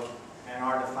example of an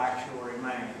artifactual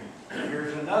remain.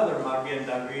 Here's another Magen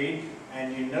David,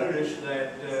 and you notice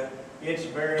that it's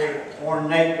very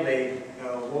ornately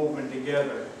woven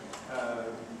together.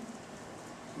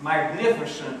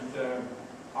 Magnificent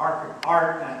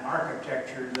art and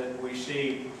architecture that we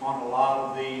see on a lot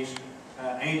of these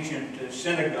ancient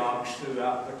synagogues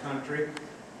throughout the country.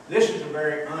 This is a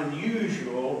very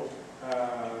unusual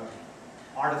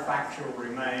artifactual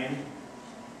remain.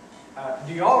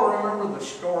 Do you all remember the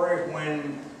story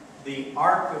when the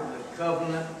Ark of the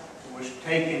Covenant was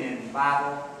taken in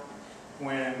battle,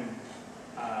 when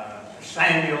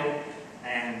Samuel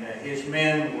and his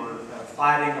men were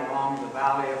fighting along the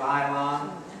valley of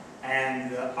Elon,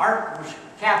 and the Ark was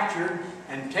captured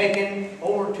and taken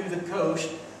over to the coast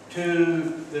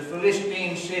to the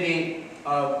Philistine city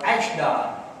of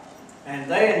Ashdod. And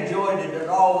they enjoyed it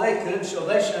all they could, so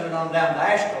they sent it on down to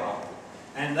Ashkelon.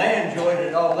 And they enjoyed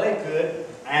it all they could,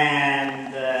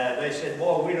 and they said,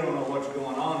 boy, we don't know what's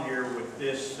going on here with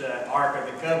this Ark of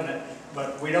the Covenant,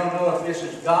 but we don't know if this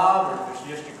is God or if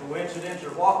it's just a coincidence or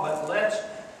what, but let's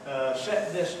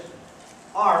set this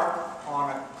Ark on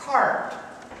a cart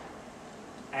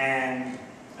and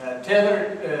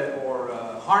tether it or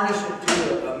harness it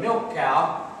to a milk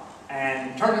cow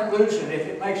and turn it loose, and if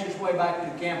it makes its way back to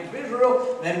the camp of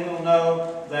Israel, then we'll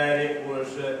know that it was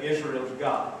Israel's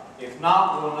God. If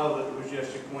not, we'll know that it was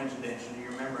just a coincidence. And you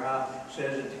remember how it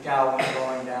says that the cow went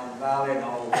going down the valley and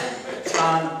all the way to the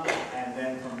sun, and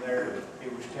then from there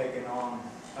it was taken on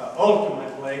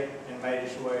ultimately and made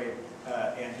its way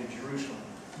into Jerusalem.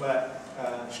 But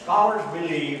scholars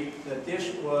believe that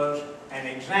this was an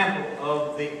example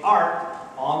of the ark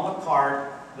on the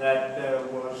cart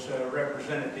that was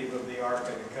representative of the Ark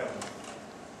of the Covenant.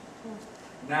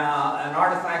 Now, an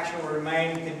artifactual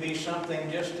remain could be something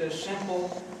just as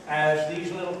simple as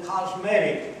these little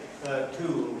cosmetic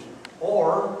tools,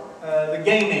 or the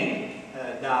gaming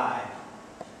die.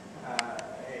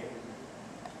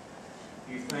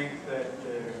 You think that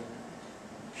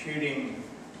shooting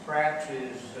craps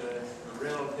is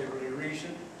relatively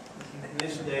recent?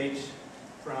 This dates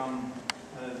from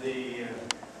the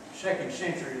 2nd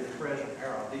century of the present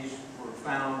era. These were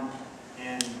found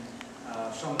in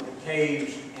some of the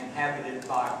caves inhabited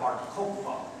by Bar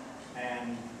Kokhba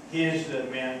and his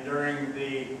men during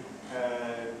the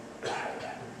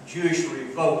Jewish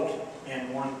revolt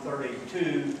in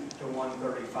 132 to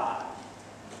 135.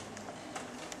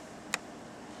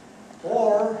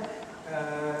 Or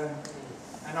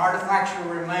an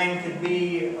artifactual remain could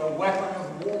be a weapon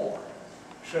of war,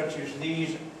 such as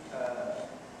these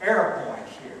arrow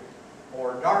points here,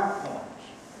 or dart points,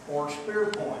 or spear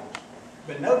points.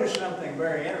 But notice something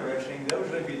very interesting.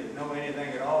 Those of you that know anything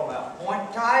at all about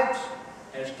point types,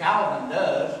 as Calvin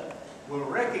does, will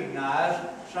recognize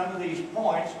some of these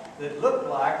points that look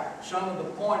like some of the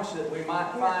points that we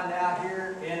might find out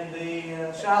here in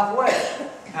the Southwest.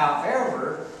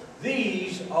 However,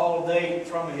 these all date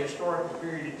from a historical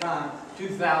period of time,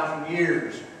 2,000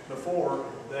 years before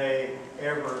they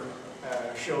ever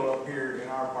show up here in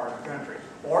our part of the country.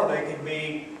 Or they could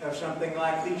be something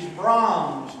like these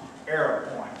bronze arrow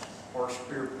points or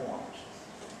spear points.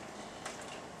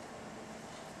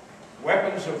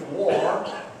 Weapons of war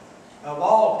of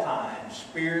all kinds,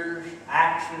 spears,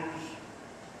 axes,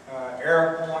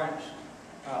 arrow points,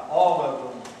 all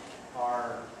of them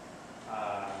are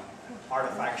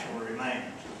artifactual remains.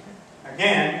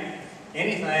 Again,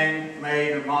 anything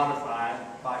made or modified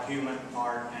by human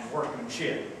art and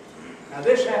workmanship. Now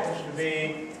this happens to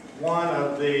be one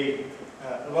of the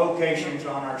locations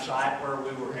on our site where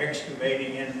we were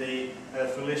excavating in the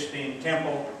Philistine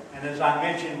temple. And as I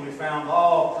mentioned, we found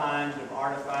all kinds of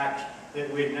artifacts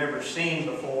that we'd never seen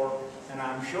before. And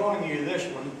I'm showing you this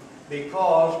one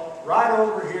because right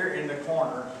over here in the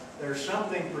corner, there's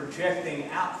something projecting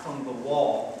out from the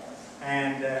wall.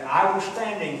 And I was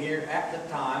standing here at the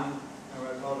time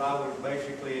because I was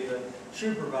basically the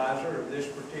supervisor of this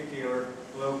particular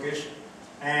locus.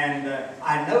 And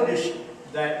I noticed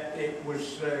that it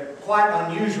was quite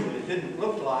unusual. It didn't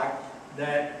look like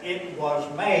that it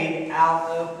was made out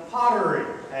of pottery,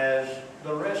 as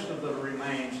the rest of the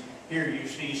remains here you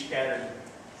see scattered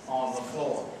on the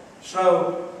floor.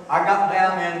 So I got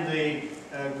down in the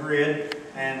grid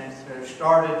and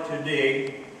started to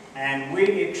dig, and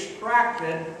we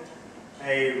extracted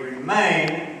a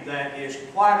remain that is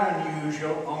quite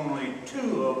unusual. Only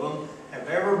 2 of them have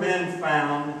ever been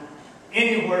found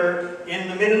anywhere in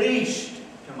the Middle East,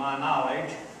 to my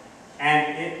knowledge,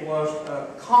 and it was a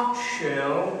conch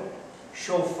shell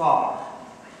shofar.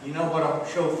 You know what a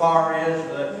shofar is?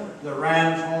 The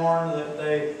ram's horn that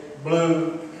they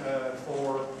blew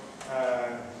for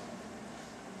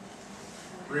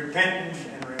repentance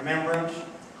and remembrance.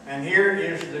 And here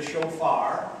is the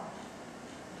shofar.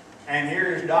 And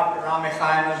here is Dr.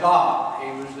 Amichai Nazar.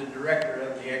 He was the director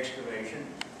of the excavation.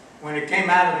 When it came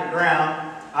out of the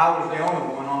ground, I was the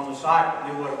only one on the site that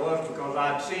knew what it was because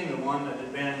I'd seen the one that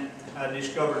had been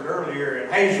discovered earlier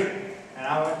at Hazard. And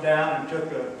I went down and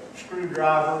took a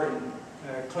screwdriver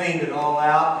and cleaned it all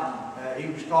out. And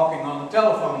he was talking on the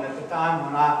telephone at the time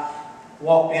when I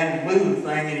walked in and blew the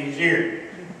thing in his ear.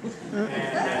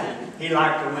 And he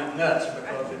liked to went nuts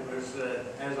because it was,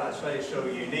 as I say, so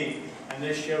unique. And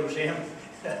this shows him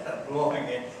blowing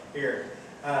it here.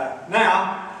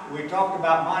 Now, we talked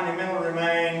about monumental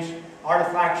remains,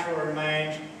 artifactual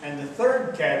remains, and the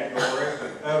third category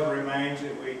of remains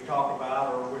that we talk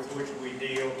about or with which we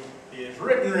deal is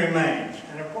written remains.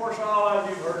 And of course, all of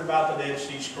you have heard about the Dead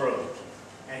Sea Scrolls.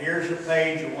 And here's a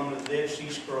page of one of the Dead Sea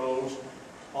Scrolls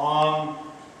on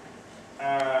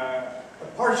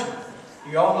parchment.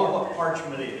 You all know what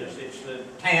parchment is. It's the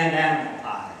tanned animal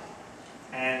hide.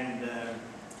 And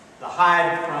the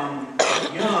hide from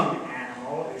a young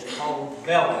animal is called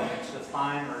velvet. It's a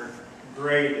finer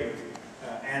grade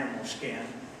of animal skin.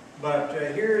 But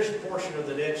here's a portion of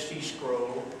the Dead Sea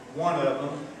Scroll, one of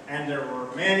them, and there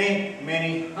were many,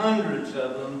 many hundreds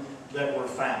of them that were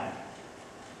found.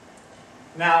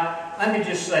 Now, let me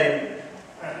just say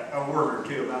a word or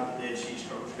two about the Dead Sea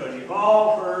Scrolls, because you've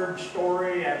all heard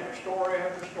story after story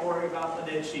after story about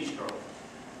the Dead Sea Scrolls.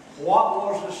 What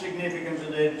was the significance of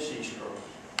the Dead Sea Scrolls?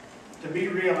 To be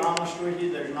real honest with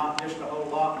you, there's not just a whole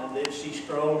lot in the Dead Sea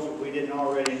Scrolls that we didn't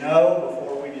already know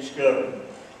before we discovered them,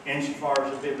 insofar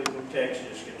as the biblical text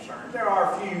is concerned. There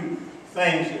are a few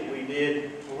things that we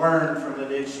did learn from the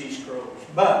Dead Sea Scrolls,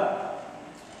 but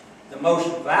the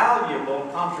most valuable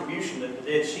contribution that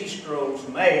the Dead Sea Scrolls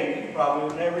made, you probably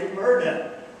have never even heard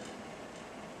of.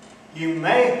 You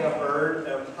may have heard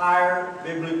of higher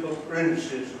biblical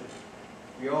criticism.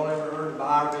 You all ever heard of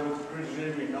higher biblical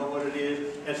criticism? You know what it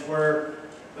is. It's where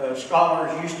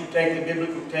scholars used to take the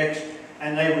biblical text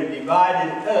and they would divide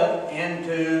it up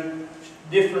into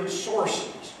different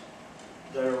sources.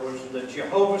 There was the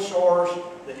Jehovah source,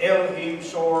 the Elohim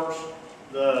source,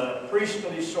 the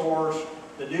priestly source,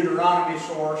 the Deuteronomy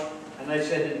source, and they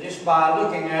said that just by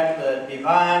looking at the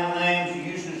divine names,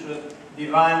 uses of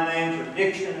divine names or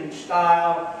diction and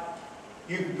style,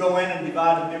 you could go in and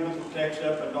divide the biblical text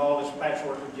up into all this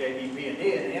patchwork of JDP and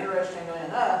D. And interestingly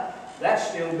enough, that's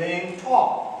still being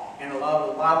taught in a lot of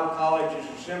the Bible colleges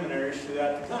and seminaries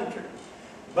throughout the country.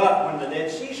 But when the Dead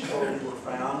Sea Scrolls were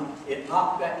found, it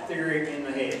knocked that theory in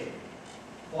the head.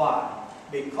 Why?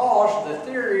 Because the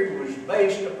theory was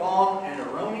based upon an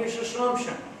erroneous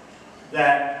assumption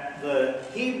that the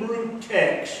Hebrew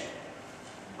text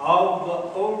of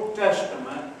the Old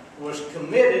Testament was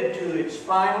committed to its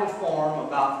final form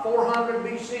about 400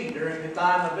 BC during the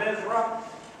time of Ezra,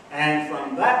 and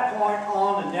from that point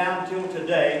on and down till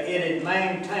today, it had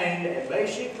maintained a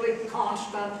basically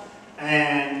constant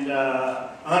and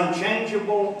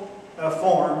unchangeable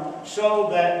form, so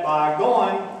that by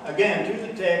going, again, to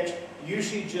the text,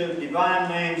 usage of divine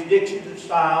names, dictions and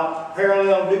style,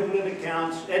 parallel duplicate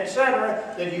accounts,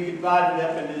 etc., that you could divide it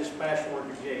up into this patchwork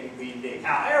of JEPD.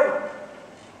 However,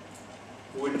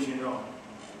 wouldn't you know,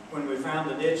 when we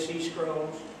found the Dead Sea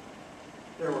Scrolls,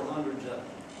 there were hundreds of them.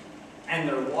 And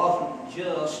there wasn't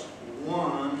just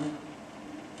one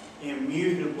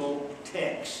immutable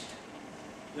text.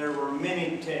 There were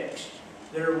many texts.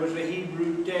 There was a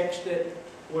Hebrew text that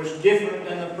was different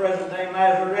than the present-day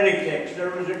Masoretic text. There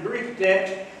was a Greek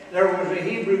text. There was a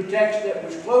Hebrew text that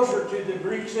was closer to the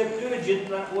Greek Septuagint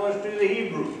than it was to the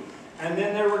Hebrew. And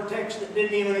then there were texts that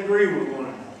didn't even agree with one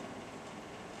another.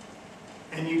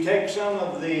 And you take some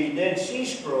of the Dead Sea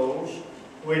Scrolls,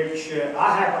 which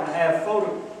I happen to have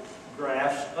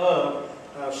photographs of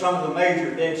some of the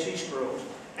major Dead Sea Scrolls,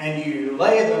 and you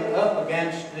lay them up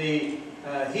against the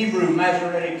Hebrew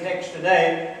Masoretic text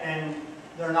today, and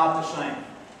they're not the same.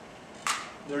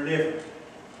 They're different.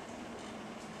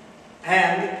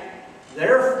 And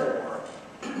therefore,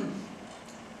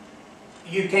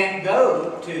 you can't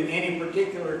go to any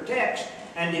particular text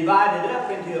and divide it up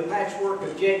into a patchwork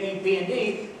of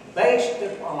JEP&D based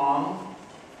upon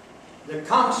the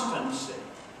constancy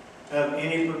of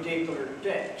any particular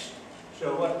text.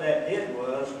 So what that did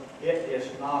was, it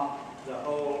just knocked the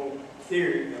whole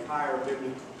theory of higher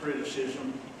biblical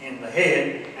criticism in the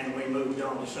head, and we moved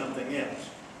on to something else.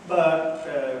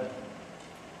 But,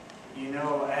 you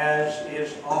know, as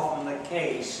is often the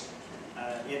case,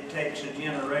 it takes a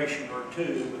generation or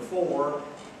two before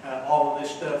all of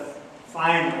this stuff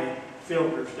finally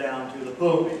filters down to the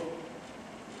pulpit.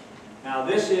 Now,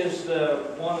 this is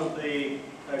one of the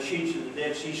sheets of the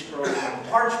Dead Sea Scrolls on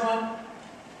parchment,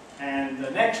 and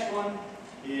the next one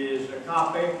is a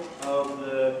copy of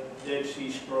the Dead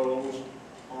Sea Scrolls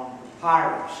on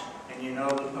papyrus. And you know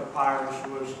the papyrus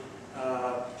was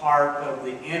part of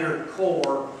the inner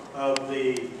core of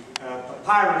the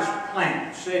papyrus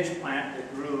plant, sedge plant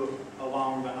that grew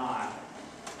along the Nile.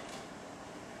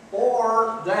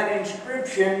 Or that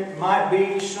inscription might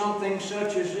be something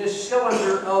such as this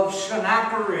cylinder of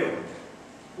Sennacherib,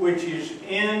 which is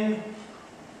in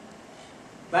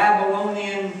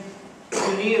Babylonian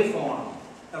cuneiform,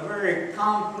 a very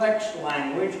complex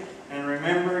language. And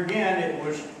remember again, it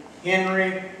was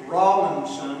Henry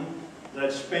Rawlinson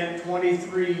that spent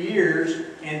 23 years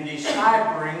in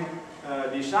deciphering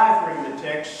the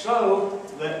text so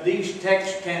that these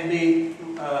texts can be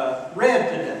read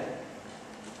today.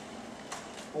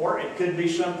 Or it could be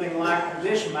something like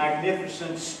this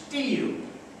magnificent stele.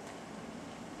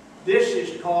 This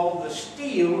is called the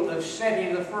stele of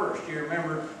Seti I. You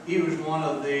remember he was one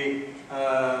of the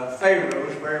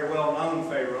pharaohs, very well-known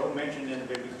pharaoh, mentioned in the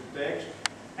biblical text.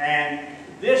 And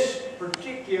this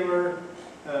particular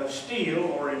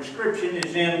stele or inscription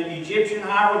is in Egyptian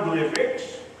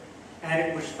hieroglyphics, and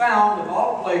it was found of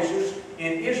all places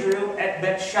in Israel at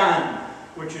Bet-Shan,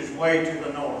 which is way to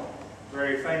the north.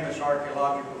 Very famous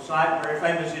archaeological site, very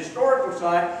famous historical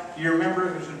site. You remember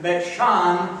it was in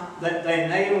Bet-Shan that they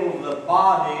nailed the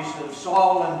bodies of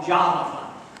Saul and Jonathan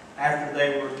after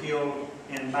they were killed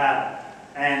in battle.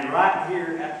 And right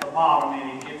here at the bottom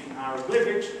in Egyptian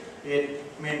hieroglyphics, it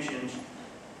mentions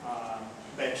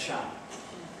Bet-Shan.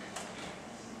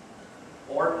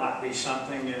 Or it might be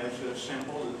something as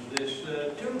simple as this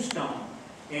tombstone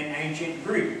in ancient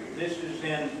Greek. This is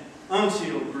in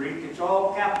unsealed Greek. It's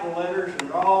all capital letters and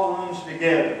it all runs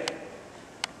together.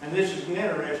 And this is an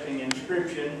interesting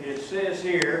inscription. It says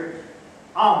here,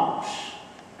 Amos,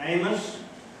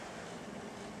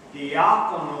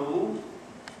 Diakonou.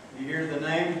 You hear the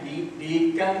name,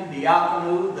 deacon,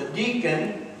 Diakonou, the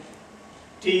deacon,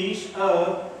 Ts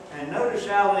of, and notice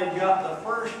how they've got the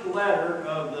first letter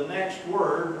of the next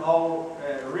word all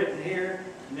written here,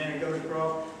 and then it goes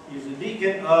across. He's the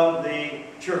deacon of the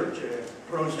church,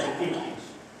 Proselytes.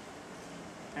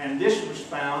 And this was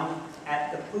found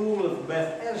at the pool of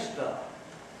Bethesda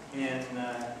in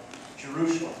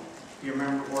Jerusalem. You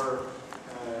remember where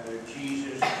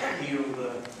Jesus healed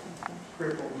the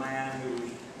crippled man who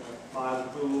was by the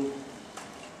pool?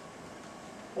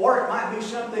 Or it might be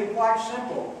something quite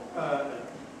simple.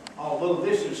 Although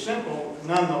this is simple,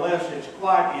 nonetheless it's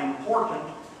quite important.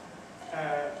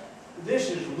 This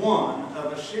is one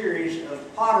of a series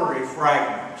of pottery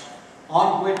fragments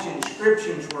on which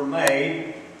inscriptions were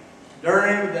made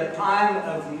during the time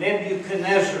of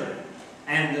Nebuchadnezzar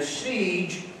and the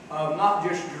siege of not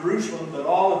just Jerusalem but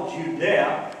all of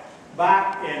Judea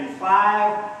back in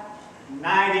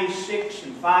 596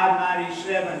 and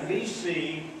 597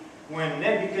 BC, when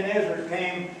Nebuchadnezzar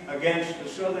came against the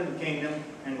southern kingdom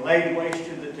and laid waste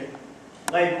to the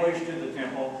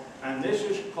temple. And this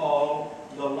is called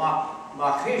the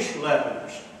Lachish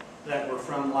letters that were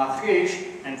from Lachish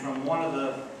and from one of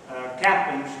the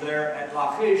captains there at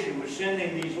Lachish, who was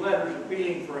sending these letters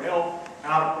appealing for help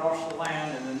out across the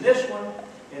land. And in this one,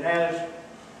 it has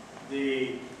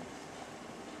the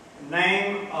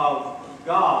name of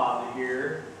God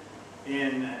here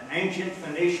in ancient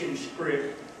Phoenician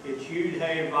script. It's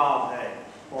Yud-He-Vav-He,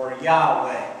 or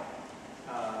Yahweh,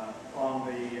 on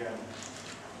the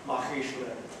Lachish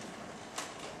letter.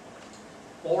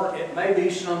 Or it may be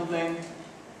something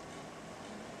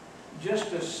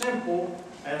just as simple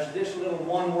as this little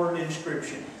one-word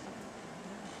inscription.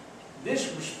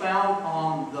 This was found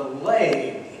on the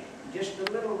leg, just a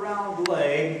little round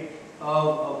leg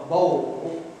of a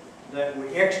bowl that we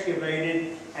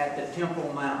excavated at the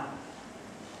Temple Mount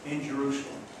in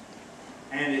Jerusalem.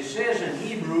 And it says in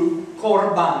Hebrew,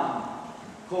 korban.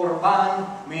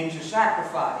 Korban means a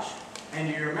sacrifice. And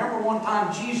you remember one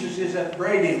time Jesus is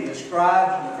upbraiding the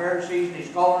scribes and the Pharisees, and he's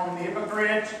calling them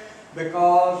hypocrites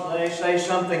because they say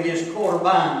something is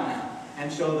korban,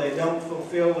 and so they don't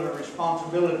fulfill their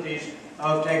responsibilities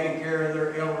of taking care of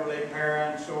their elderly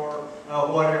parents or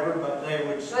whatever, but they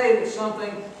would say that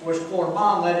something was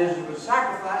korban, that is, it was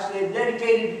sacrifice. They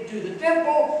dedicated it to the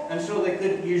temple, and so they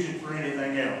couldn't use it for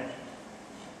anything else.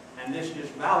 And this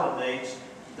just validates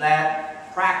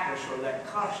that practice or that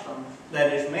custom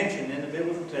that is mentioned in the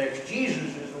biblical text.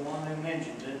 Jesus is the one who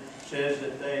mentions it, says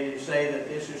that they say that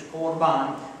this is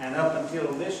korban, and up until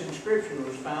this inscription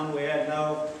was found, we had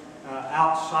no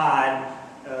outside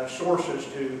sources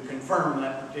to confirm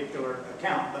that particular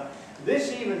account. But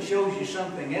this even shows you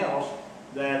something else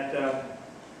that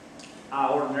I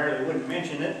ordinarily wouldn't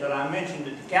mention it, but I mentioned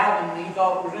it to Calvin and he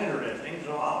thought it was interesting,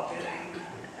 so I'll tell you.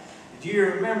 Do you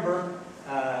remember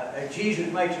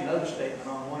Jesus makes another statement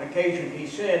on one occasion? He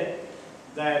said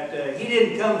that he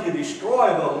didn't come to destroy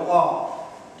the law,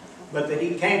 but that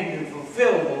he came to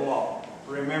fulfill the law.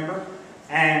 Remember?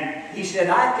 And he said,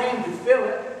 I came to fill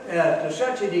it to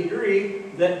such a degree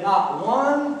that not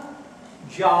one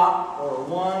jot or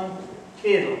one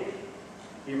tittle.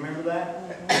 Do you remember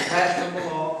that? Pass from the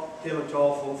law till it's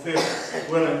all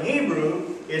fulfilled. Well, in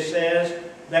Hebrew, it says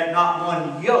that not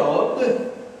one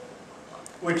yod,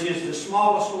 which is the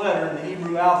smallest letter in the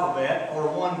Hebrew alphabet, or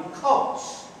one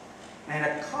kos. And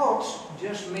a kos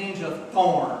just means a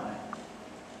thorn,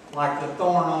 like the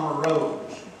thorn on a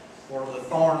rose, or the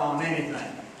thorn on anything.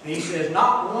 And he says,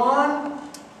 not one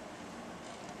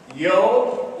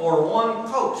yod or one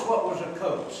kos. What was a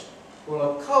kos?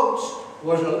 Well, a kos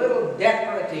was a little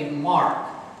decorative mark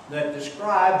that the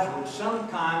scribes would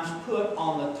sometimes put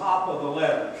on the top of the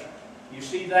letters. You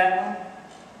see that one?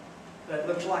 That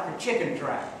looks like a chicken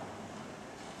trap.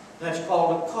 That's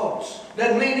called a kos.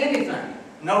 Doesn't mean anything.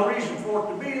 No reason for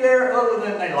it to be there other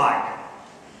than they like it.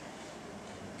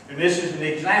 And this is an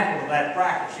example of that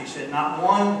practice. He said, not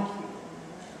one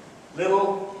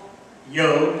little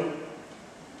yod,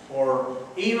 or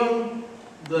even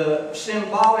the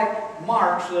symbolic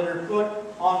marks that are put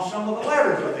on some of the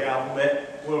letters of the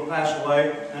alphabet will pass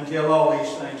away until all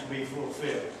these things be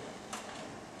fulfilled.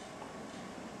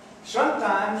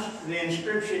 Sometimes the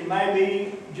inscription may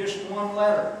be just one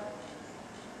letter.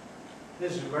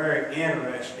 This is a very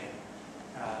interesting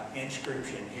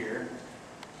inscription here.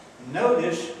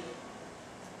 Notice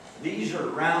these are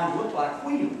round, look like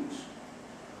wheels,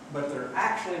 but they're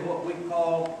actually what we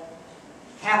call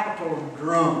capital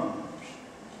drums.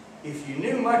 If you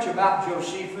knew much about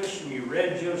Josephus, and you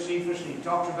read Josephus, and he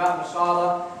talks about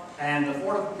Masada and the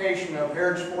fortification of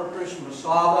Herod's fortress,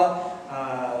 Masada,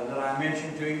 that I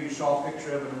mentioned to you, you saw a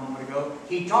picture of it a moment ago.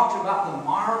 He talks about the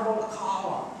marble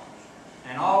columns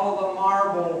and all of the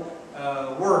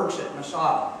marble works at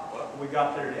Masada. Well, we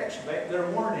got there to excavate, there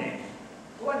weren't any.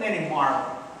 There wasn't any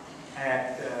marble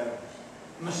at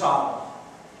Masada.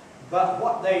 But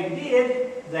what they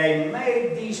did, they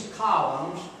made these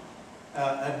columns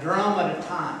a drum at a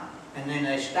time. And then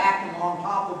they stacked them on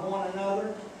top of one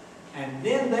another. And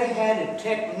then they had a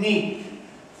technique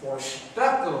for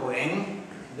stuccoing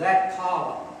that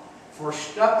column, for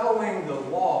stuccoing the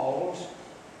walls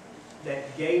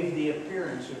that gave the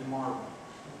appearance of marble.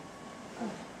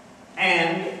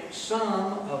 And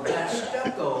some of that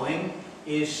stuccoing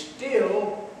is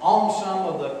still on some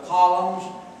of the columns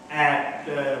at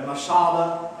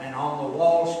Masada and on the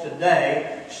walls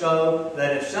today, so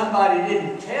that if somebody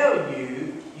didn't tell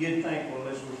you, you'd think, well,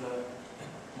 this was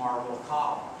a marble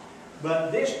column.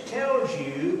 But this tells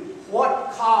you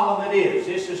what column it is.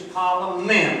 This is column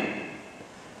Mem.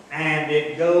 And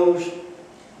it goes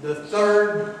the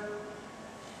third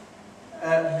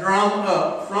drum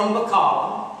up from the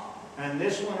column. And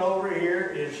this one over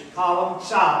here is column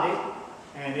Tzadi.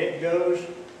 And it goes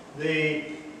the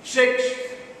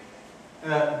sixth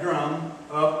drum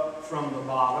up from the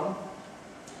bottom.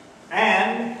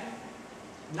 And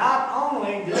not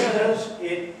only does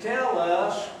it tell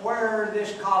us where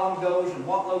this column goes and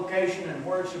what location and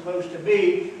where it's supposed to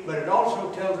be, but it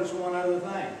also tells us one other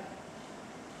thing.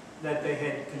 That they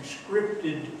had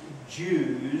conscripted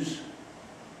Jews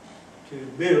to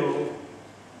build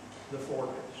the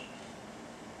fortress.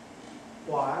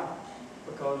 Why?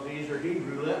 Because these are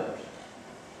Hebrew letters.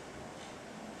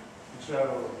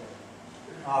 So,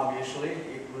 obviously,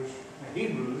 it was the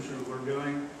Hebrews who were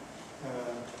doing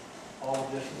all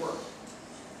of this work.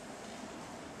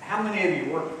 How many of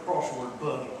you worked a crossword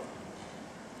puzzle?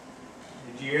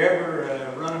 Did you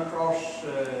ever run across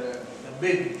a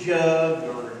big jug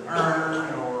or an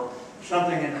urn or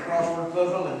something in a crossword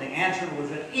puzzle and the answer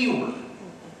was an E-word?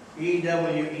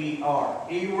 E-W-E-R.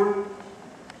 E-word.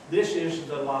 This is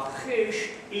the Lachish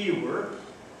E-word.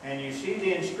 And you see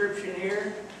the inscription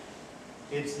here?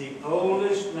 It's the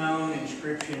oldest known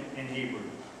inscription in Hebrew.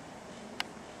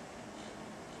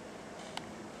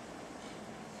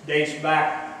 Dates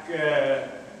back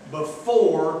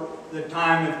before the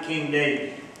time of King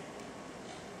David.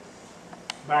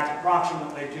 Back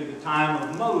approximately to the time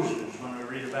of Moses, when we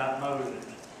read about Moses.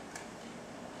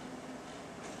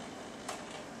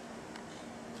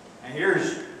 And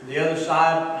here's the other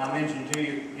side. I mentioned to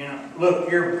you, look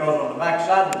here, because on the back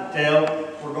side of the tell,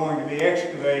 we're going to be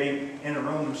excavating in a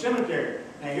Roman cemetery.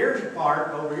 Now here's a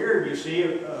part over here, you see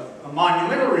a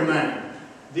monumental remain.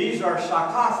 These are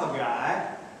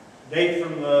sarcophagi, date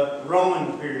from the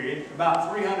Roman period,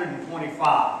 about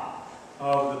 325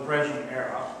 of the present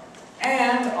era.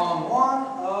 And on one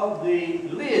of the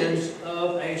lids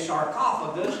of a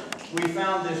sarcophagus, we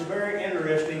found this very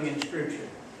interesting inscription.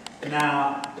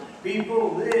 Now,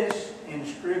 people, this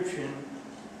inscription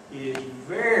is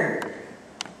very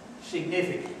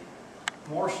significant,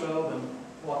 more so than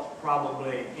what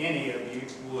probably any of you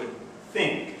would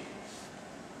think.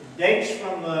 It dates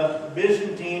from the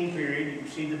Byzantine period. You can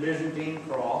see the Byzantine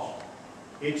cross.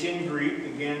 It's in Greek,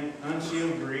 again,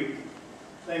 unsealed Greek.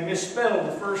 They misspelled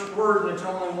the first word and it's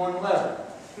only one letter,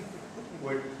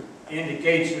 which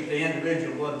indicates that the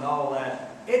individual wasn't all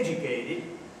that educated.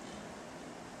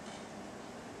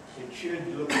 It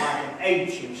should look like an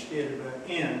H instead of an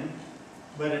N,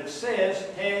 but it says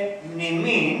he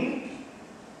nimin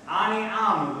ani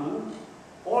amu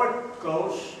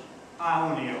orkos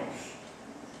aionios.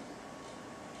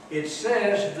 It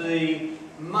says the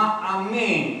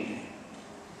ma'amin.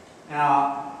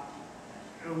 Now,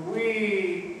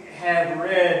 we have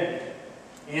read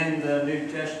in the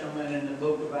New Testament, in the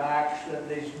book of Acts, that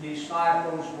these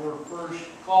disciples were first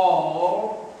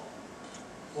called,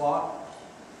 what?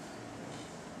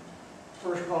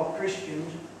 First called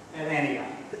Christians at Antioch.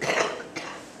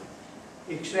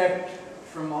 Except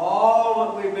from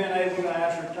all that we've been able to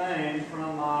ascertain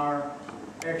from our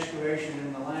excavation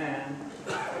in the land,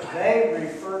 they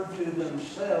referred to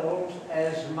themselves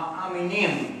as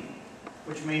ma'aminim,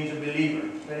 which means a believer.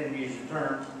 They didn't use the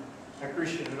term a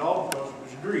Christian at all because it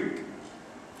was Greek.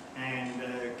 And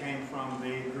it came from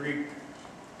the Greek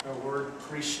word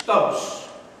Christos.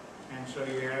 And so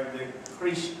you have the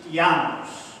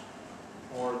Christianos,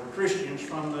 or the Christians,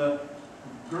 from the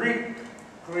Greek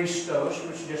Christos,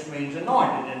 which just means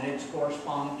anointed, and it's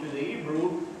corresponding to the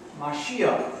Hebrew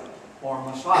Mashiach, or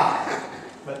Messiah.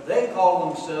 But they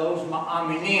call themselves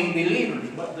ma'aminim, believers,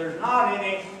 but there's not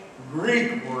any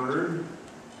Greek word,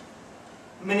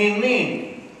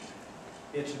 minimin.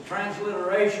 It's a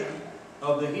transliteration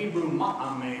of the Hebrew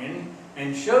ma'amin,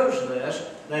 and shows us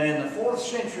that in the 4th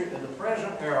century of the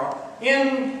present era,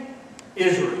 in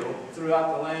Israel,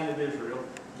 throughout the land of Israel,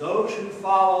 those who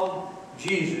followed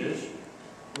Jesus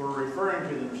were referring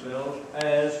to themselves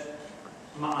as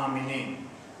ma'aminim,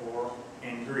 or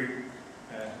in Greek,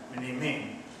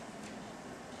 minimin.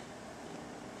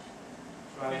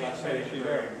 So I say it's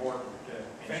very important.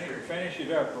 Finish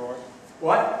it up, Roy.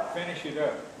 What? Finish it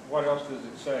up. What else does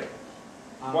it say?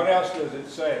 What else does it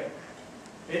say?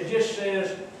 It just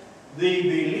says, the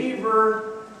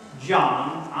believer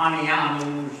John,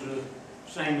 Anianu is the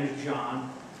same as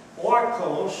John,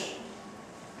 Orkos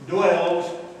dwells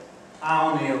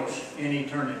Aionios in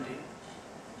eternity.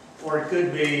 Or it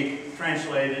could be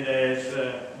translated as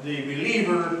the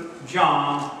believer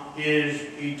John is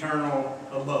eternal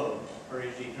abode, or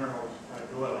is eternal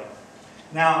dwelling.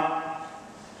 Now,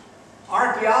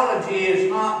 archaeology is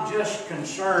not just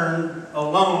concerned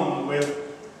alone with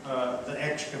the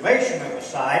excavation of the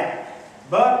site,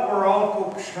 but we're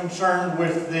also concerned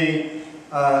with the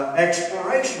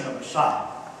exploration of the site.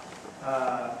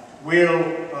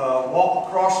 We'll walk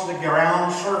across the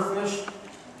ground surface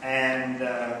and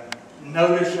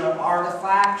notice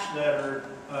artifacts that are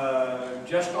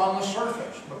just on the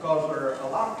surface, because they're a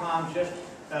lot of times just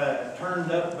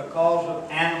turned up because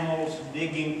of animals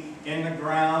digging in the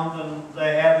ground, and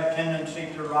they have a tendency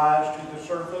to rise to the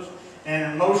surface.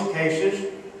 And in most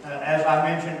cases, as I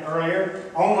mentioned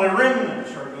earlier, only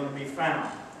remnants are going to be found.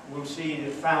 We'll see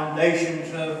the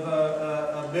foundations of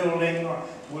a building, or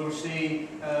we'll see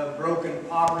broken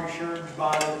pottery sherds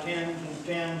by the tens and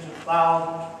tens of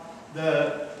thousands,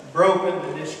 the broken,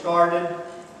 the discarded.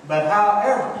 But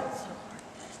however,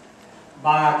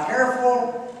 by a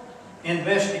careful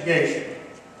investigation,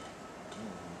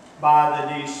 by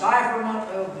the decipherment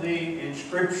of the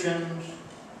inscriptions,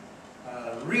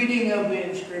 reading of the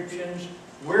inscriptions,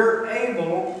 we're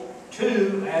able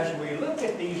to, as we look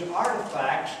at these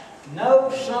artifacts, know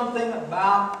something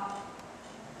about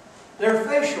their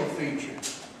facial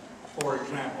features. For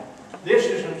example, this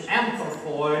is an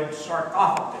anthropoid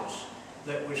sarcophagus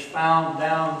that was found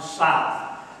down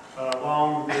south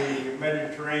along the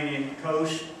Mediterranean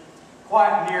coast,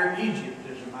 quite near Egypt,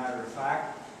 as a matter of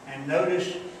fact. And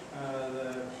notice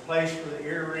the place for the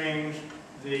earrings,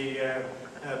 the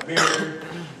beard,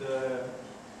 the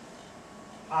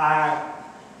high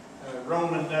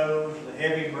Roman nose, the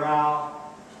heavy brow.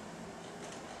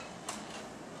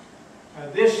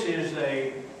 This is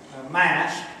a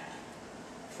mask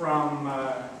from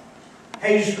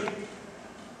Hazor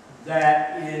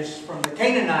that is from the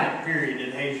Canaanite period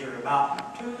at Hazor,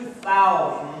 about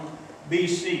 2000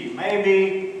 BC,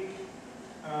 maybe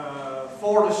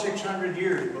 400 to 600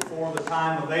 years before the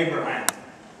time of Abraham.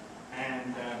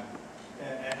 And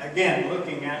again,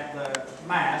 looking at the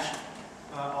mask,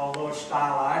 although it's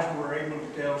stylized, we're able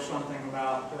to tell something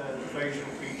about the facial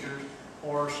features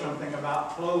or something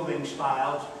about clothing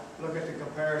styles look at the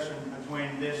comparison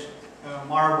between this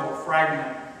marble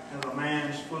fragment of a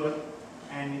man's foot,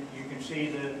 and you can see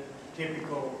the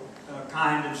typical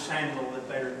kind of sandal that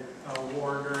they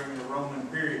wore during the Roman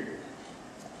period.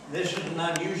 This is an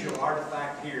unusual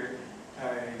artifact here.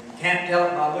 You can't tell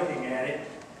it by looking at it.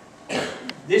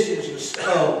 This is a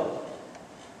skull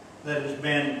that has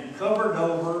been covered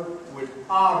over with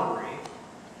pottery.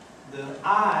 The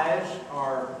eyes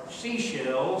are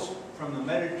seashells from the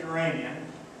Mediterranean,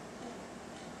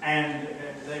 and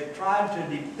they've tried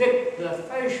to depict the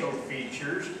facial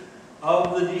features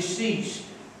of the deceased.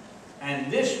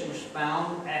 And this was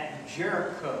found at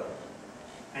Jericho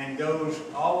and goes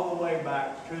all the way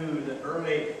back to the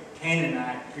early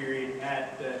Canaanite period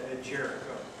at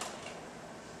Jericho.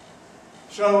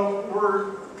 So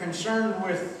we're concerned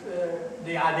with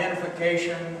the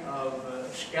identification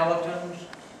of skeletons.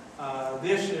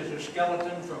 This is a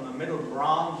skeleton from the Middle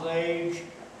Bronze Age,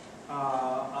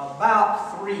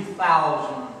 about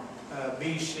 3000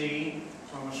 BC,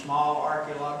 from a small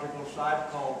archaeological site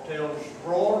called Tel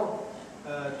Dror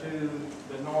to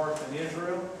the north in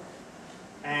Israel.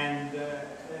 And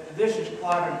this is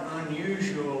quite an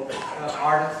unusual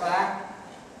artifact.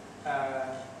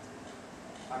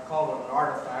 I call it an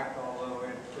artifact, although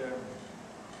it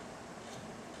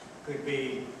could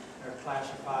be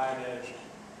classified as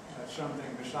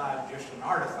something besides just an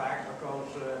artifact, because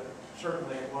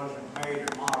certainly it wasn't made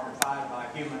or modified by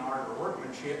human art or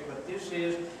workmanship. But this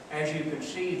is, as you can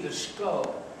see, the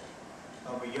skull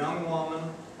of a young woman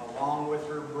along with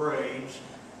her braids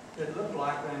that look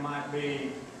like they might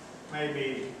be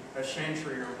maybe a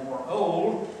century or more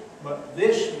old. But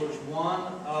this was one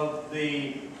of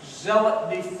the zealot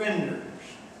defenders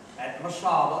at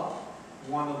Masada,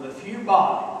 one of the few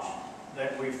bodies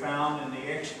that we found in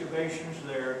the excavations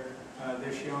there.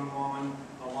 This young woman,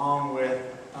 along with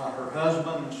her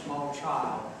husband and small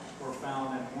child, were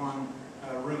found in one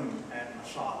room at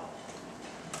Masada.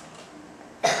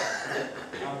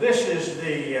 Now, this is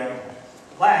the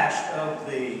last of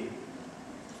the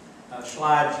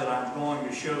slides that I'm going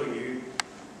to show you.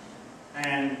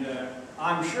 And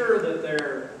I'm sure that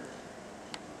there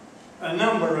are a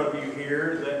number of you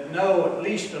here that know at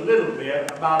least a little bit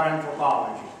about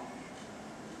anthropology.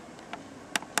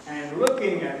 And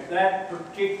looking at that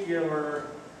particular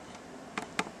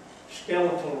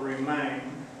skeletal remain,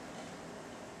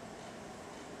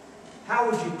 how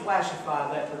would you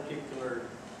classify that particular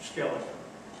skeleton?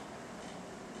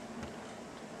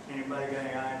 Anybody got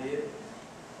any idea?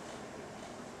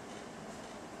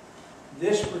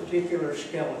 This particular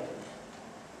skeleton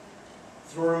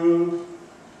threw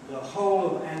the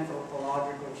whole of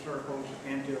anthropological circles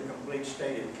into a complete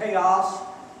state of chaos,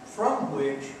 from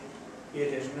which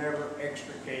it has never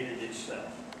extricated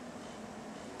itself.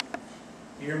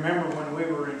 You remember when we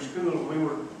were in school, we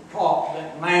were taught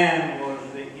that man was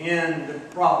the end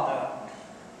product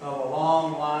of a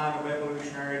long line of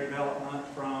evolutionary development,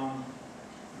 from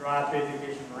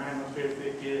Drypithecus and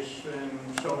Ramapithecus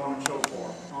and so on and so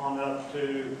forth, on up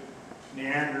to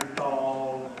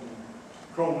Neanderthal and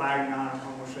Cro-Magnon and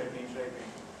Homo sapiens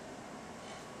sapiens.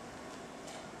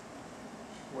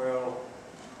 Well,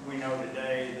 we know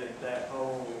today that that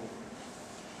whole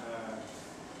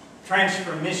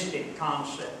transformistic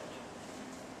concept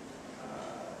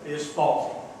is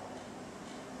faulty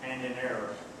and in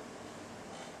error.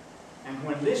 And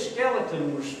when this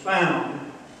skeleton was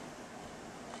found,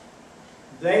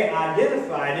 they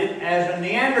identified it as a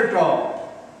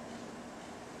Neanderthal.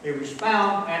 It was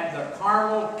found at the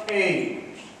Carmel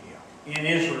Caves in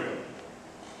Israel.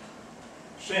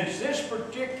 Since this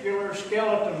particular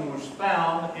skeleton was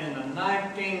found in the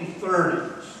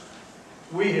 1930s,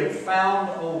 we have found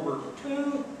over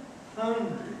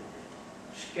 200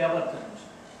 skeletons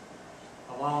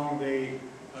along the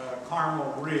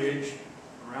Carmel Ridge,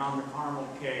 around the Carmel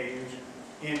Caves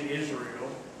in Israel,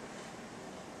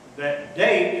 that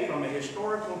date from a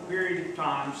historical period of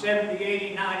time, 70,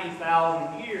 80,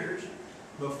 90,000 years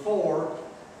before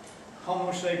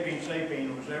Homo sapiens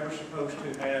sapiens was ever supposed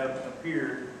to have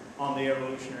appeared on the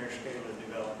evolutionary scale of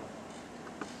development.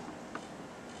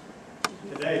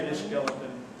 Today, this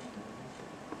skeleton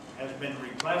has been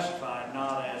reclassified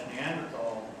not as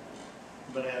Neanderthal,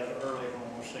 but as early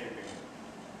Homo sapiens.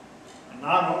 And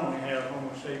not only have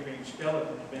Homo sapiens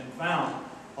skeletons been found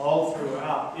all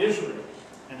throughout Israel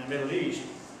and the Middle East,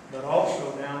 but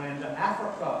also down into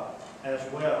Africa as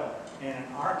well, in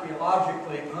an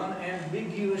archaeologically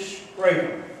unambiguous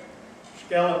scrape.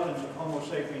 Skeletons of Homo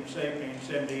sapiens sapiens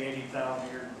 70, 80,000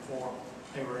 years before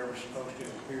they were ever supposed to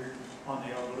appear on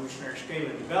the evolutionary scale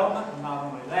of development. And not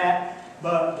only that,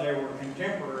 but they were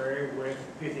contemporary with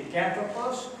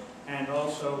Pithecanthropus and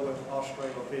also with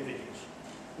Australopithecus,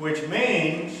 which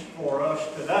means for us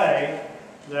today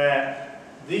that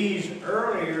these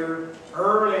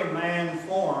early man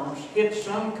forms hit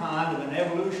some kind of an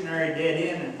evolutionary dead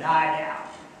end and died out,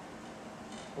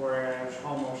 whereas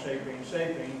Homo sapiens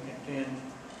sapiens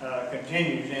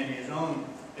continues in his own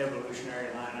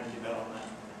evolutionary line of development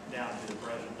down to the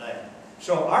present day.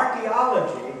 So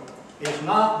archaeology is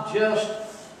not just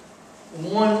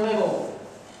one little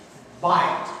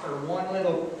bite or one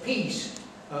little piece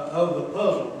of the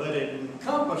puzzle, but it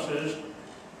encompasses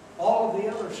all of the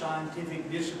other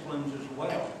scientific disciplines as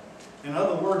well. In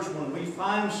other words, when we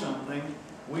find something,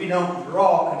 we don't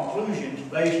draw conclusions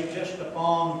based just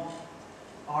upon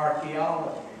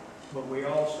archaeology, but we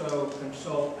also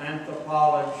consult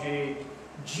anthropology,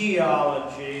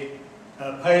 geology,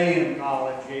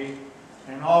 paleontology,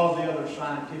 and all of the other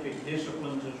scientific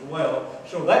disciplines as well.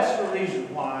 So that's the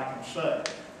reason why I can say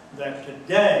that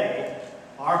today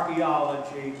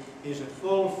archaeology is a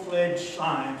full-fledged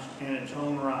science in its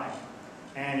own right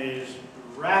and is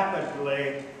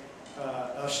rapidly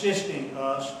assisting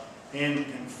us in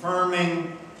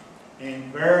confirming,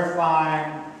 in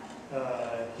verifying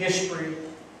history,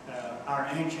 our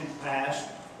ancient past,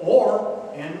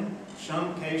 or in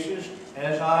some cases,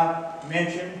 as I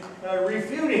mentioned,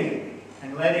 refuting it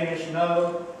and letting us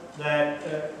know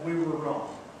that we were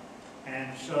wrong.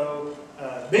 And so,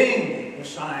 being the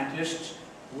scientists,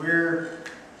 we're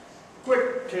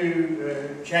quick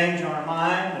to change our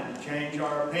mind and change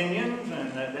our opinions and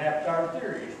adapt our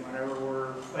theories whenever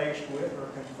we're faced with or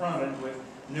confronted with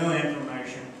new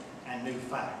information and new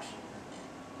facts.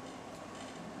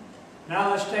 Now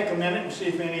let's take a minute and see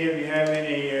if any of you have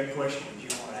any questions you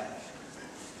want to ask.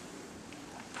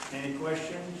 Any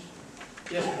questions?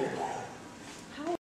 Yes, dear.